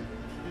confusion.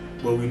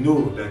 But we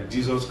know that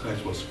Jesus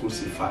Christ was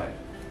crucified.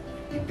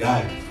 He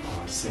died for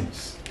our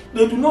sins.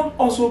 They do not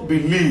also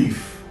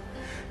believe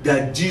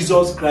that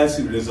Jesus Christ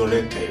is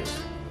resurrected.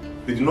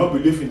 They do not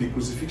believe in the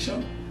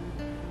crucifixion.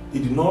 They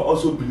do not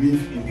also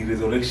believe in the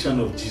resurrection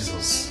of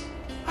Jesus.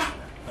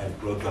 My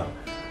brother,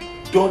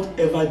 don't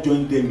ever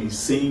join them in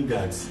saying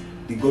that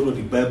the God of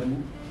the Bible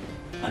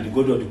and the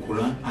God of the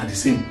Quran are the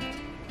same.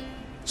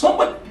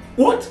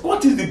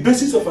 What is the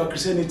basis of our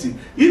Christianity?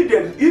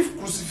 If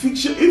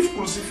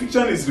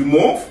crucifixion is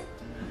removed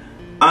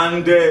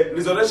and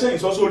resurrection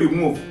is also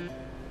removed,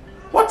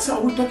 what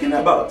are we talking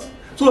about?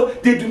 So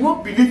they do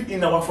not believe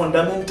in our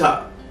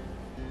fundamental.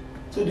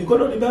 So the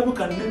God of the Bible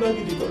can never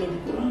be the God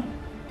of the Quran.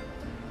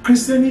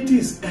 Christianity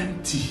is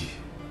empty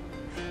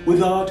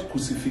without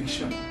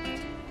crucifixion,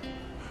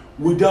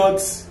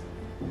 without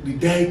the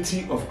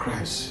deity of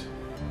Christ,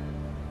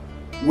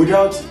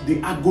 without the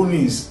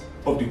agonies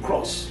of the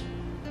cross.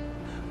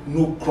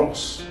 No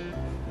cross,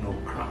 no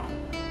crown.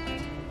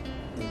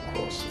 No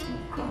cross, no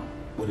crown.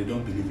 But they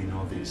don't believe in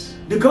all this.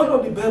 The God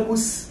of the Bible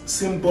is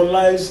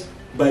symbolized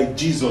by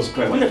Jesus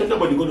Christ. When you're talking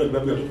about the God of the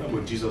Bible, you're talking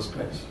about Jesus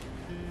Christ.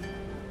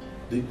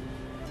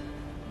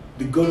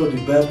 The God of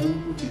the Bible,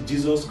 which is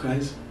Jesus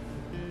Christ,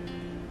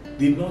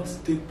 did not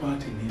take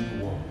part in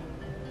any war.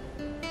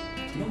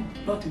 No,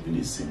 not even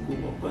a single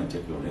war. Go and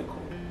check your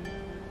record.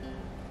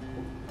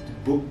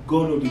 The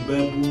God of the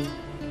Bible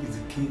is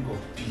the King of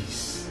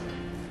peace,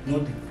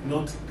 not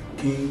the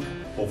King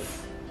of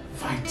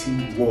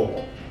fighting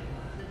war.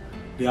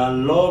 There are a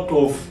lot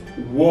of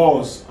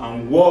wars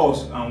and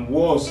wars and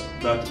wars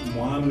that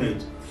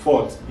Muhammad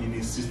fought in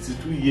his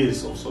 62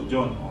 years of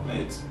sojourn on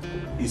earth.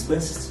 He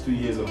spent 62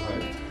 years on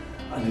earth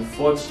and he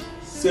fought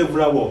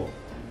several wars.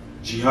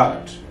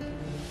 Jihad.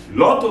 A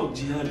lot of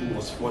jihad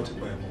was fought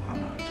by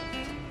Muhammad.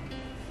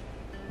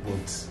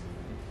 But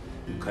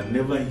you can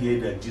never hear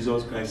that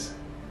Jesus Christ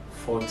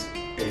fought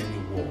any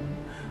war.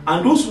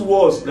 And those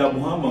wars that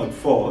Muhammad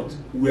fought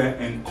were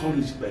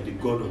encouraged by the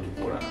God of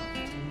the Quran.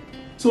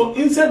 So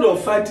instead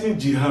of fighting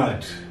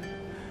jihad,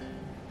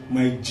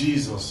 my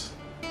Jesus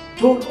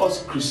told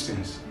us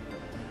Christians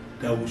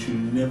that we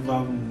should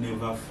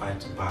never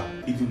fight back,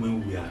 even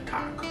when we are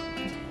attacked.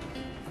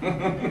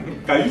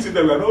 Can you see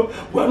that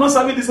we are not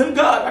serving the same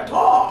God at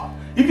all?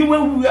 Even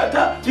when we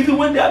attack, even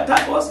when they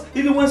attack us,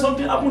 even when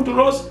something happened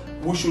to us,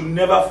 we should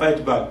never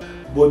fight back.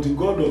 But the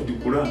God of the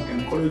Quran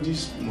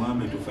encourages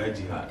Muhammad to fight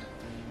jihad.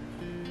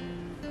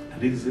 Are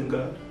they the same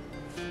God?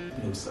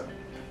 No, sir.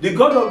 The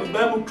God of the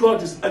Bible throughout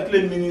his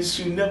earthly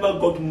ministry never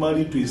got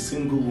married to a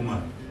single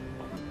woman.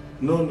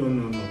 No.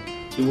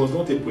 He was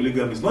not a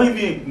polygamist, not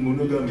even a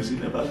monogamist. He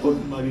never got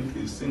married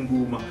to a single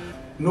woman.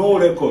 No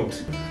record.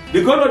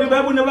 The God of the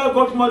Bible never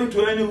got married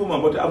to any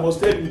woman. But I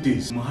must tell you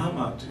this: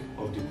 Muhammad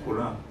of the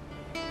Quran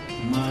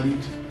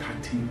married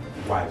 13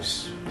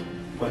 wives.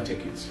 Go and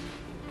check it.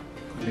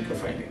 Make a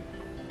finding.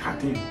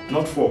 13,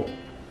 not 4.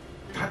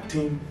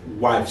 13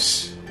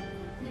 wives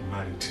he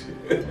married.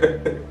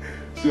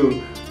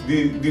 So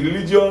the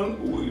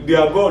religion,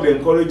 their God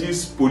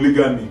encourages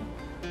polygamy.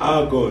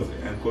 Our God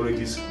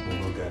encourages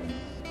monogamy.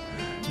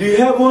 The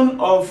heaven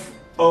of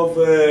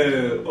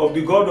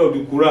the God of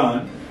the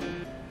Quran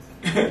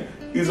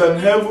is an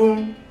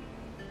heaven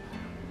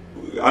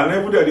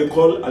that they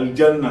call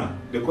Al-Jannah.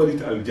 They call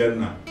it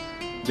Al-Jannah.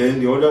 Then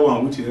the other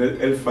one, which is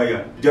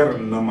Hellfire,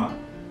 Jahannama.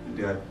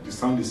 They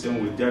sound the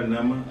same with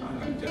Jahannama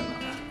and Al-Jannah.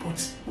 But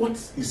what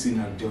is in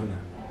Al-Jannah?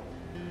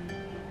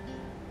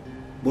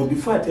 But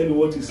before I tell you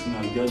what is in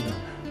Al-Jannah,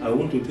 I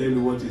want to tell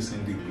you what is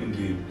in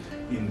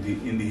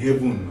the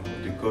heaven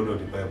of the God of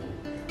the Bible.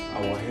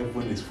 Our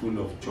heaven is full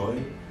of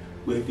joy,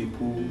 where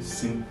people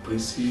sing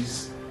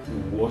praises,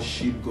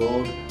 worship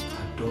God,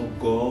 adore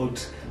God.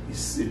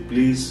 It's a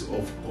place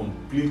of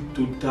complete,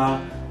 total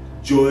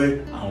joy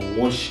and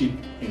worship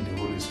in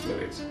the Holy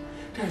Spirit.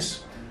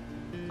 That's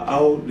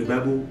how the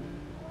Bible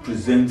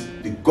presents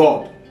the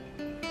God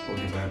of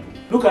the Bible.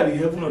 Look at the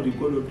heaven of the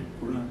God of the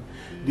Quran.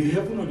 The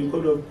heaven of the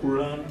God of the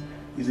Quran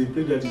is a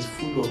place that is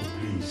full of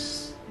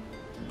bliss,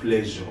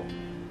 pleasure,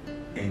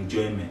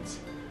 enjoyment.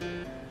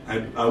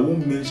 I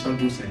won't mention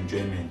those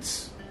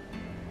enjoyments.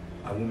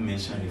 I won't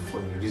mention it for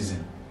a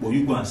reason. But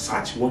you go and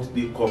search what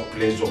they call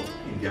pleasure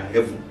in their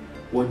heaven,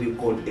 what they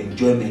call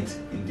enjoyment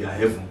in their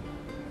heaven.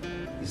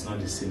 It's not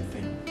the same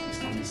thing.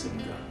 It's not the same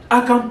God.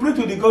 I can pray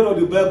to the God of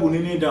the Bible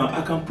kneeling down.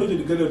 I can pray to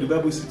the God of the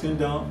Bible sitting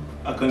down.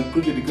 I can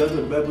pray to the God of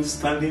the Bible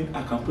standing.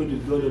 I can pray to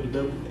the God of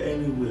the Bible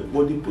anywhere.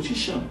 But the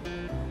position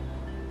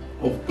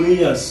of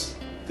prayers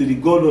to the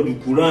God of the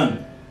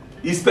Quran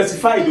is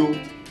specified, though.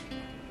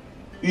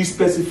 It's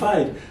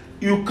specified.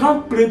 You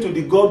can't pray to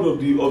the God of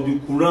the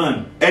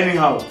Quran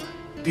anyhow.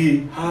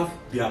 They have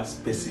their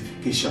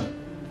specification.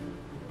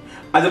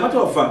 As a matter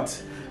of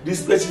fact, the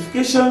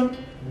specification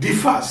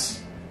differs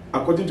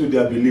according to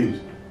their beliefs.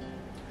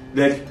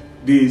 Like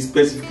the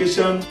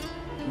specification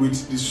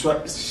with the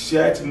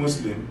Shiite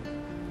Muslim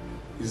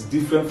is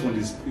different from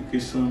the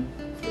specification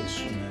for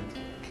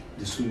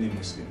the Sunni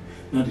Muslim.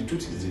 Now the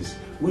truth is this: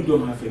 we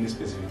don't have any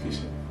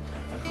specification.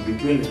 I can be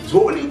praying like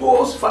Holy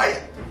Ghost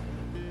fire,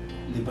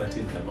 liberty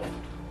in the Lord.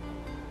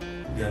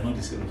 They are not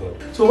the same God.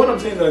 So what I'm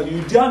saying is that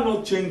you dare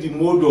not change the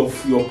mode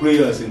of your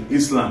prayers in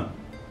Islam,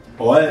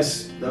 or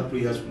else that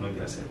prayers will not be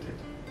accepted.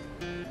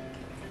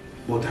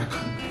 But I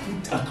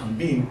can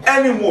be in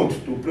any mode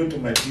to pray to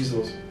my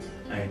Jesus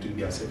and it will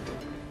be accepted.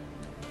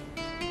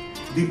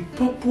 The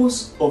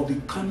purpose of the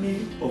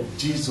coming of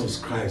Jesus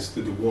Christ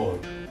to the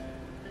world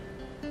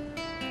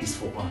is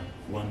for one.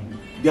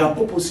 There are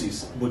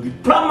purposes, but the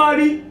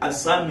primary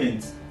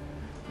assignment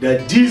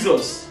that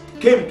Jesus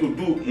came to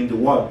do in the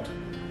world,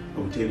 I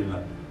will tell you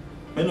that.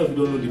 Many of you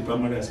don't know the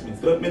primary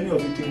assignment. Many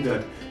of you think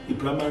that the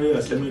primary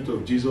assignment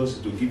of Jesus is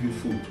to give you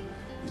food,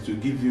 is to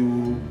give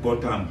you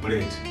butter and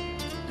bread.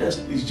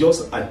 It's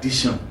just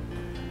addition.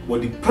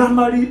 But the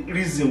primary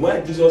reason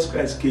why Jesus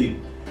Christ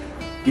came,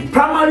 the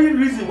primary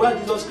reason why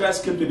Jesus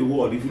Christ came to the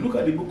world, if you look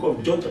at the book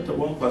of John chapter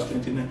 1 verse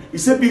 29, he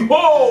said,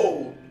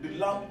 behold, the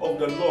Lamb of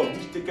the Lord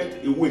which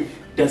taketh away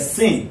the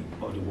sin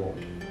of the world.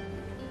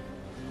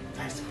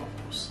 That's the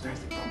purpose. That's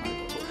the primary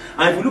purpose.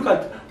 And if you look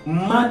at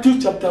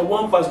Matthew chapter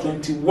 1 verse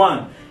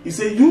 21, he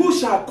said, you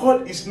shall call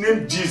his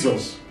name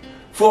Jesus,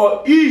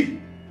 for he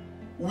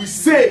will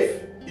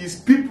save his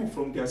people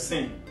from their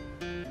sin.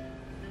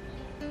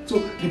 So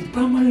the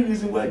primary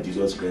reason why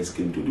Jesus Christ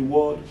came to the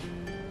world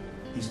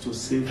is to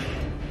save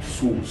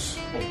souls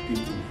of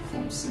people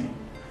from sin.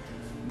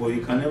 But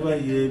you can never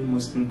hear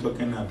Muslims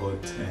talking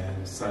about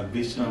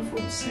salvation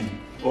from sin.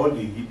 All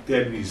they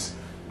tell is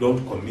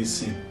don't commit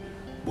sin.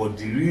 But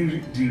the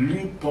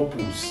real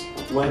purpose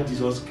why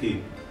Jesus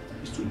came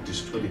is to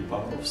destroy the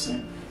power of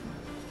sin.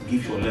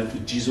 Give your life to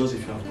Jesus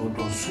if you have not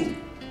done so, so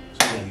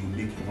that you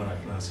make heaven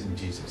at last in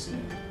Jesus'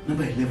 name.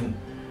 Number 11.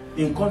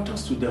 In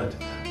contrast to that,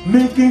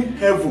 making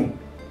heaven.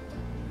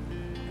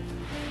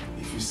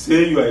 If you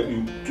say you are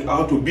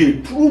how to be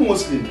a true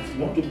Muslim, if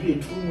you want to be a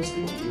true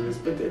Muslim, a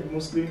respected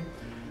Muslim,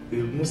 a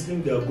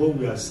Muslim that God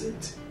will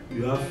accept,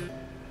 you have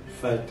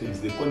 5 things.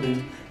 They call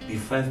them the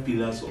 5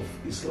 pillars of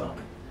Islam.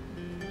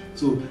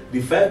 So the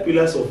 5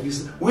 pillars of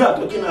Islam, we are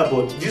talking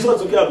about, Jesus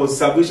was talking about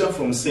salvation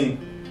from sin.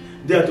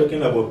 They are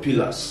talking about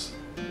pillars.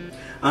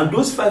 And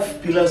those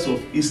 5 pillars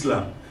of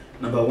Islam,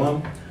 number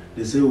 1,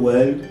 they say,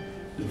 well,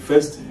 the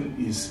first thing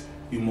is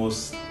you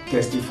must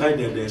testify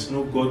that there is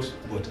no God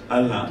but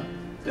Allah.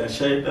 That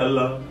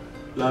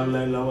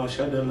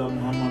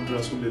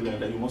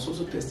you must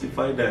also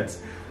testify that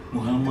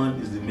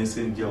Muhammad is the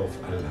messenger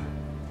of Allah.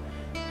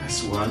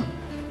 That's 1.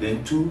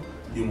 Then 2,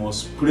 you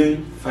must pray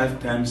 5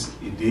 times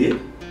a day.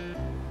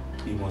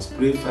 You must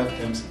pray 5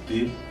 times a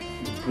day.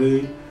 You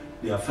pray.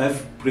 There are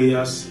 5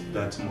 prayers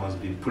that must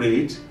be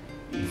prayed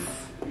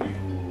if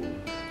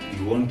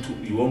you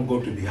want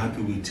God to be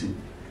happy with you.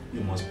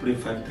 You must pray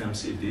 5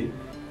 times a day.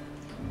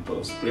 You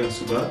must pray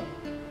Asubah.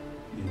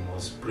 You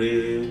must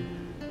pray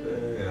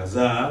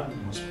Azhar. You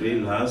must pray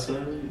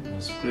Lasar. You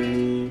must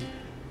pray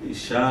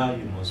Isha.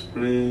 You must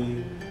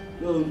pray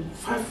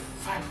 5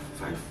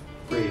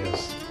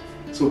 prayers.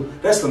 So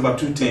that's number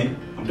 2 thing.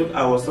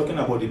 I was talking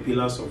about the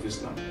pillars of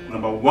Islam.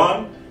 Number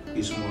 1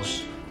 is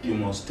you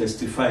must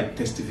testify.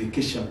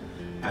 Testification.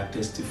 I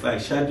testify.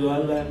 Ashhadu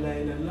an la ilaha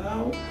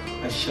illallah.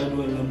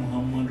 Ashhadu anna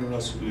Muhammadur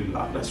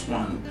Rasulullah. That's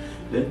 1.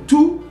 Then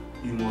 2.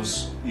 You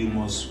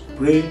must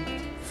pray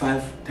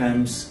 5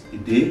 times a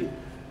day.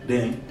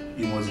 Then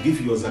you must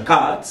give your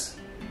zakat.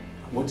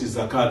 What is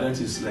zakat? That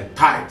is like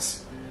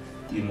tithes.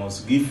 You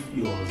must give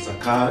your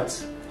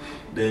zakat.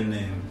 Then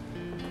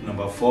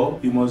number 4,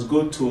 you must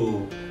go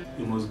to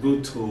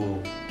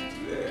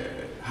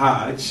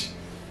Hajj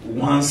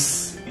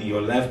once in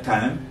your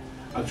lifetime.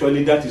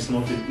 Actually, that is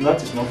not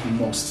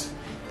must.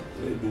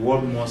 The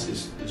word must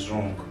is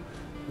wrong.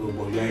 So,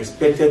 but you are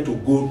expected to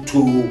go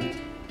to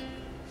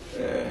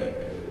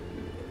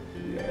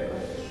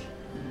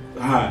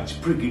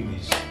Hajj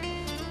pilgrimage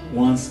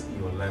once in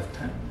your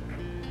lifetime.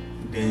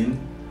 Then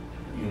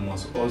you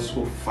must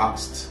also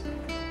fast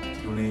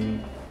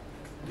during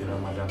the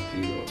Ramadan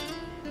period.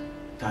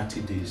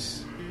 30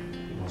 days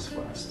you must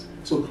fast.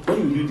 So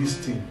when you do this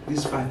thing,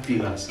 these 5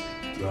 pillars,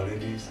 you are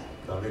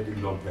already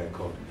loved by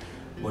God.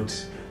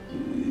 But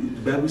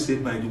the Bible says,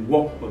 by the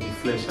work of the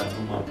flesh shall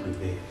no man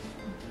prevail.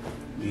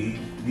 We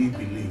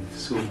believe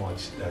so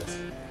much that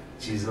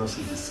Jesus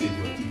is the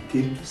Savior. He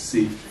came to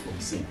save from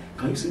sin.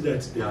 Can you see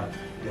that they are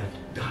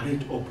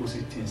direct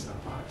opposite things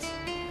apart?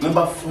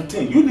 Number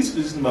 14. You listen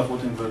to this number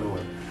 14 very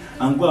well.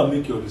 And go and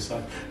make your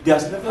research. There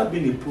has never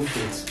been a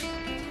prophet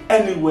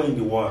anywhere in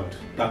the world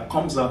that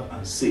comes out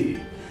and say,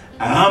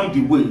 I am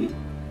the way,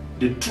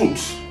 the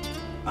truth,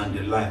 and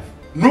the life.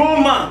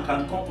 No man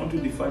can come unto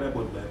the Father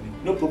but by me.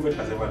 No prophet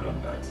has ever done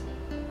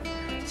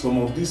that. Some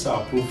of these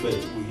are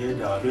prophets. We hear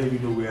that I don't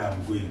even know where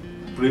I'm going.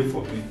 Pray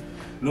for me.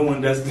 No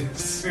one does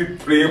this.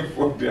 Pray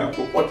for them.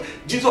 But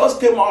Jesus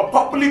came out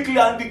publicly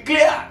and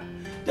declared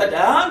that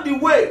I am the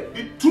way,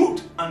 the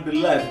truth, and the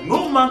life.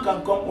 No man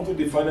can come unto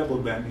the Father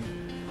but by me.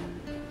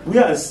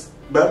 That's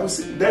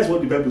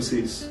what the Bible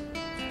says.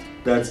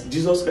 That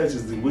Jesus Christ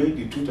is the way,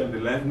 the truth, and the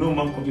life. No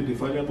man comes to the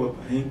Father but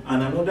by him.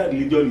 And another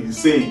religion is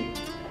saying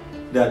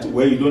that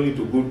you don't need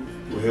to go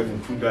to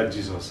heaven through that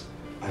Jesus.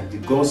 And the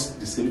gods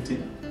the same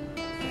thing?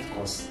 Of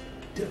course,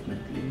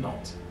 definitely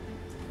not.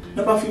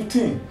 Number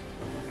 15.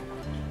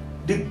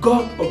 The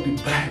God of the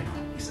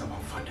Bible is our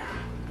Father,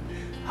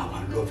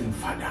 our loving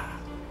Father.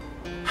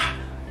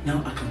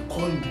 Now I can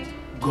call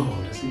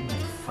God and say, my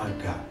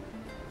Father.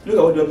 Look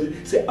at what the Bible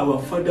says. Say, our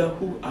Father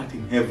who art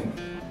in heaven,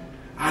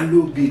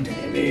 hallowed be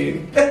thy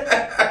name.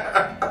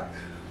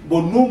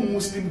 But no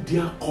Muslim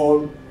dare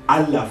call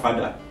Allah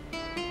Father.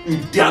 You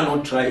dare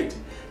not try it,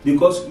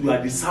 because you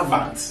are the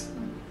servant.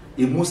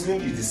 A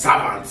Muslim is the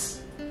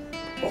servant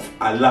of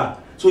Allah.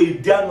 So he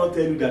dare not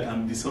tell you that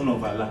I'm the son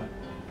of Allah.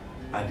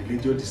 Are the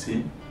religion the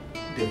same?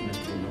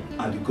 Definitely not.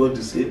 Are the God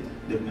the same?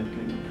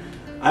 Definitely not.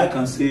 I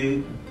can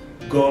say,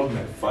 God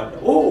my Father.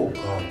 Oh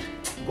God,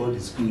 God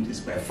is good.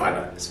 It's my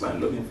Father. It's my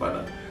loving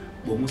Father.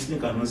 But Muslim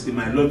cannot say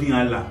my loving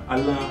Allah.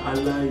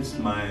 Allah is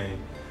my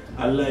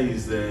lover.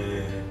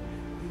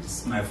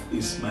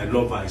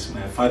 Is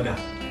my Father.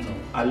 No,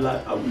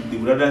 Allah. They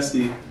would rather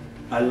say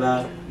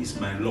Allah is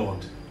my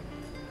Lord.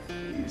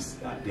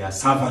 They are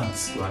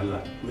servants to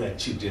Allah. We are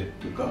children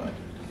to God.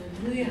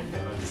 They are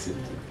not the same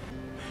thing.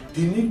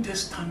 The New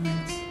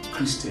Testament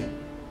Christian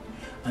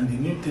and the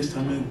New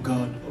Testament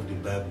God of the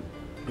Bible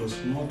does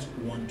not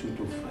want you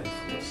to fight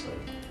for yourself.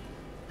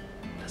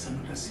 That's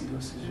another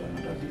serious issue,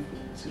 another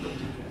different.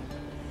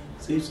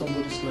 Say if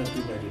somebody slaps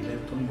you by the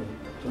left, turn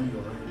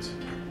your right.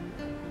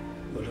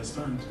 You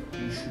understand?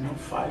 You should not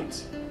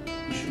fight.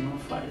 You should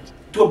not fight.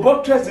 To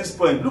buttress this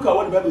point, look at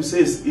what the Bible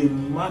says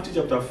in Matthew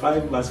chapter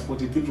 5, verse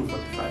 43 to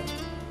 45.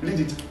 Read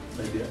it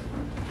right there.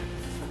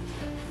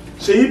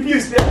 Shall you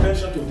please pay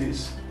attention to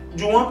this?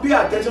 Do you want to pay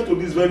attention to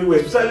this very well?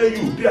 Especially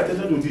you, pay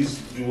attention to this.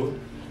 Do you want?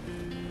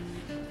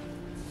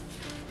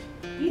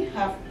 Ye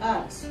have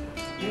asked.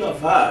 You have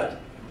heard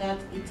That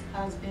it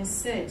has been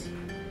said,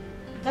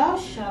 Thou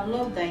shalt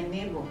love thy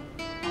neighbor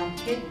and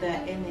hate thy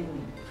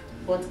enemy.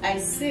 But I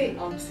say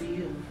unto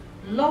you,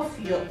 love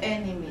your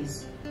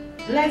enemies,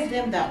 bless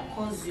them that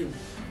curse you,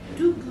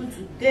 do good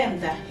to them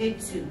that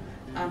hate you,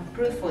 and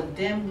pray for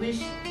them which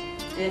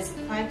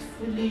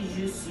despitefully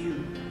use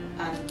you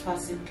and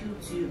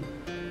persecute you,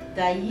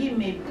 that ye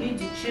may be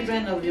the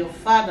children of your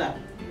Father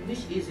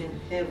which is in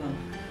heaven.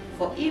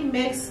 For he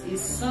makes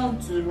his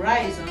sun to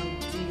rise on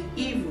the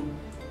evil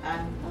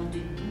and on the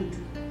good,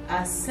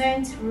 and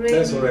sends rain.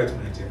 That's all right,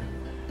 my dear.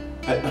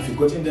 Have you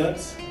gotten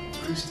that?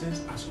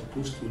 Christians are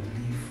supposed to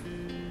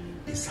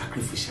live a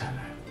sacrificial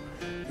life.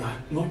 You are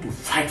not to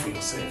fight for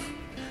yourself.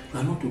 You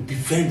are not to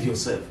defend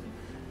yourself.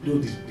 Though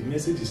the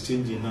message is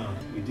changing now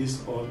with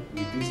this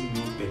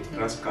new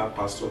Pentecostal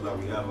pastor that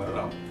we have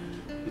around.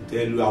 They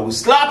tell you, I will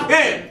slap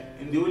him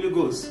in the Holy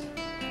Ghost.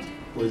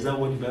 But is that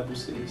what the Bible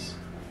says?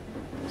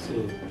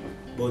 So,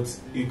 but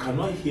you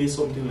cannot hear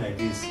something like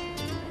this in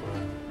the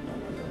Quran.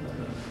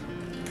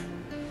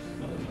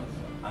 No.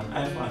 An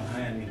eye for an eye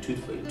and a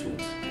tooth for a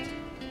tooth.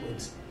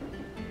 But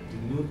the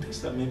New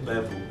Testament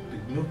Bible,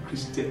 the New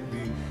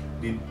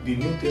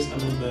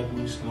Testament Bible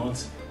is not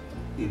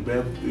a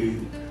Bible.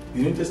 The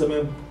New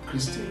Testament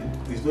Christian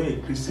is not a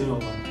Christian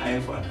of an eye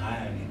for an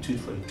eye and a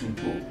tooth for a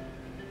tooth.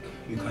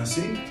 You can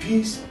say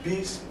peace,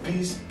 peace,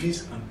 peace,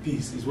 peace, and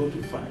peace is what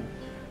you find.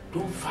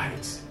 Don't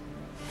fight.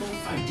 Don't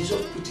fight.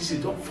 Jesus preaches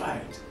it, don't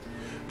fight.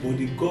 But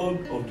the God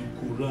of the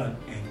Quran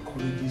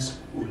encourages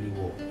holy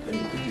war. Let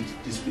me put it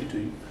this way to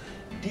you.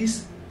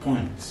 This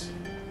point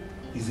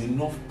is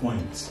enough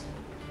point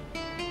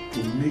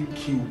to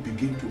make you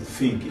begin to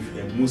think, if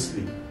you're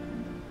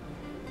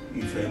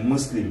a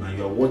Muslim, and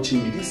you're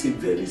watching me, this is a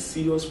very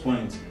serious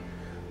point.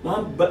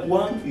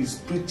 One is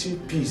preaching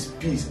peace,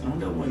 peace.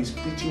 Another one is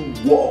preaching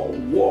war,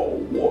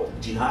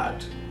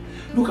 jihad.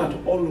 Look at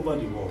all over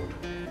the world.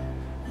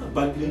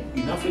 Battling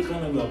in Africa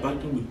now, we are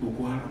battling with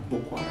Boko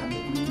Haram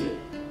everywhere,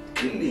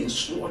 killing,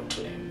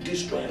 slaughtering,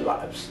 destroying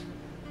lives.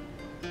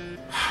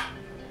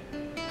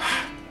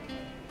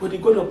 But the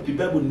God of the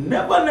Bible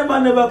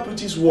never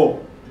preaches war.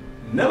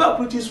 Never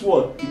preaches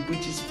war. He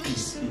preaches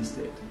peace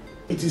instead.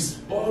 It is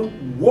all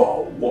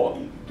war.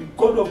 The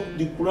God of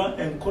the Quran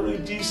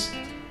encourages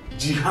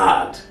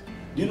jihad.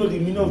 Do you know the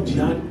meaning of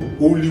jihad?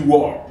 Holy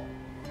war.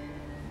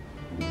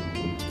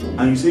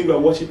 And you say you are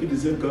worshiping the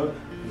same God?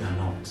 We are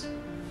not.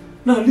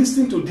 Now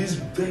listen to this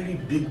very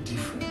big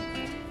difference.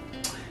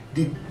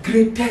 The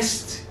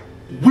greatest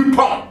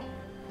weapon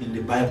in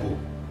the Bible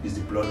is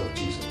the blood of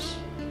Jesus.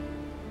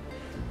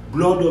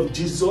 Blood of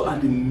Jesus,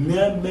 and the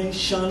mere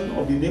mention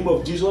of the name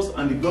of Jesus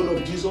and the blood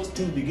of Jesus,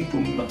 things begin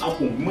to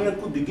happen.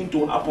 Miracles begin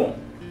to happen.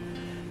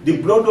 The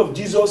blood of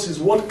Jesus is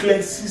what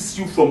cleanses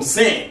you from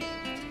sin.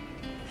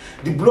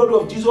 The blood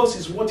of Jesus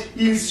is what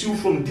heals you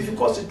from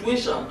difficult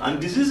situations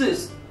and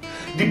diseases.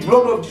 The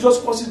blood of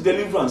Jesus causes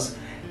deliverance.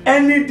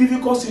 Any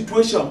difficult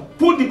situation,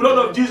 put the blood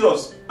of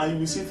Jesus and you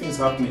will see things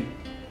happening.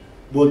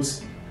 But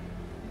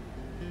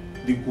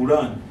the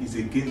Quran is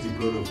against the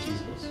blood of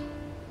Jesus.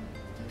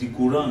 The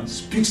Quran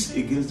speaks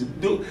against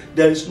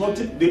there is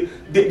nothing. They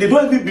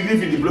don't even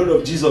believe in the blood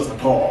of Jesus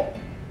at all.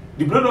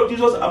 The blood of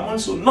Jesus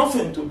amounts to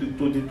nothing to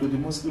the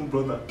Muslim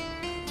brother.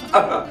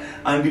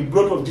 And the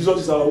blood of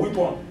Jesus is our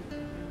weapon.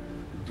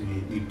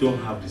 We don't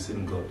have the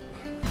same God.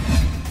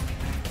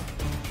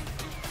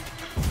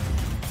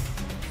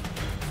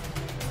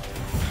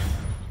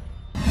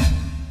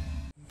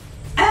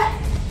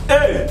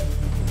 Hey!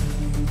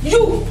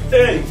 You!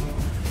 Hey!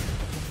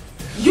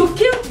 You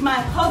killed my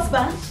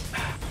husband.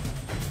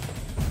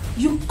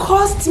 You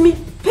caused me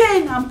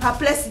pain and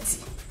perplexity.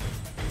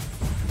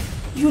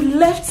 You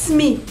left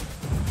me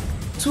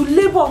to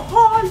labor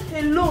all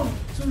alone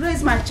to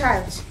raise my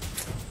child.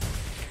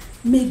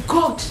 may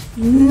God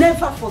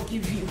never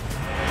forgive you.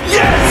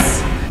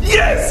 Yes!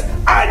 Yes!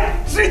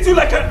 I treat you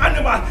like an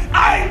animal.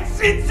 I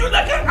treat you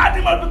like an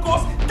animal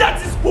because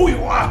that is who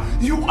you are.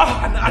 You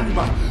are an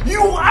animal.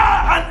 You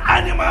are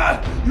an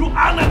animal. You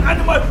are an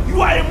animal.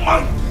 You are a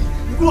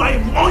monkey. You are a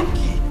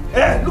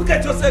monkey. Look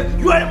at yourself.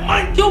 You are a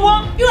monkey. You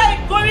are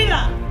a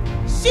gorilla.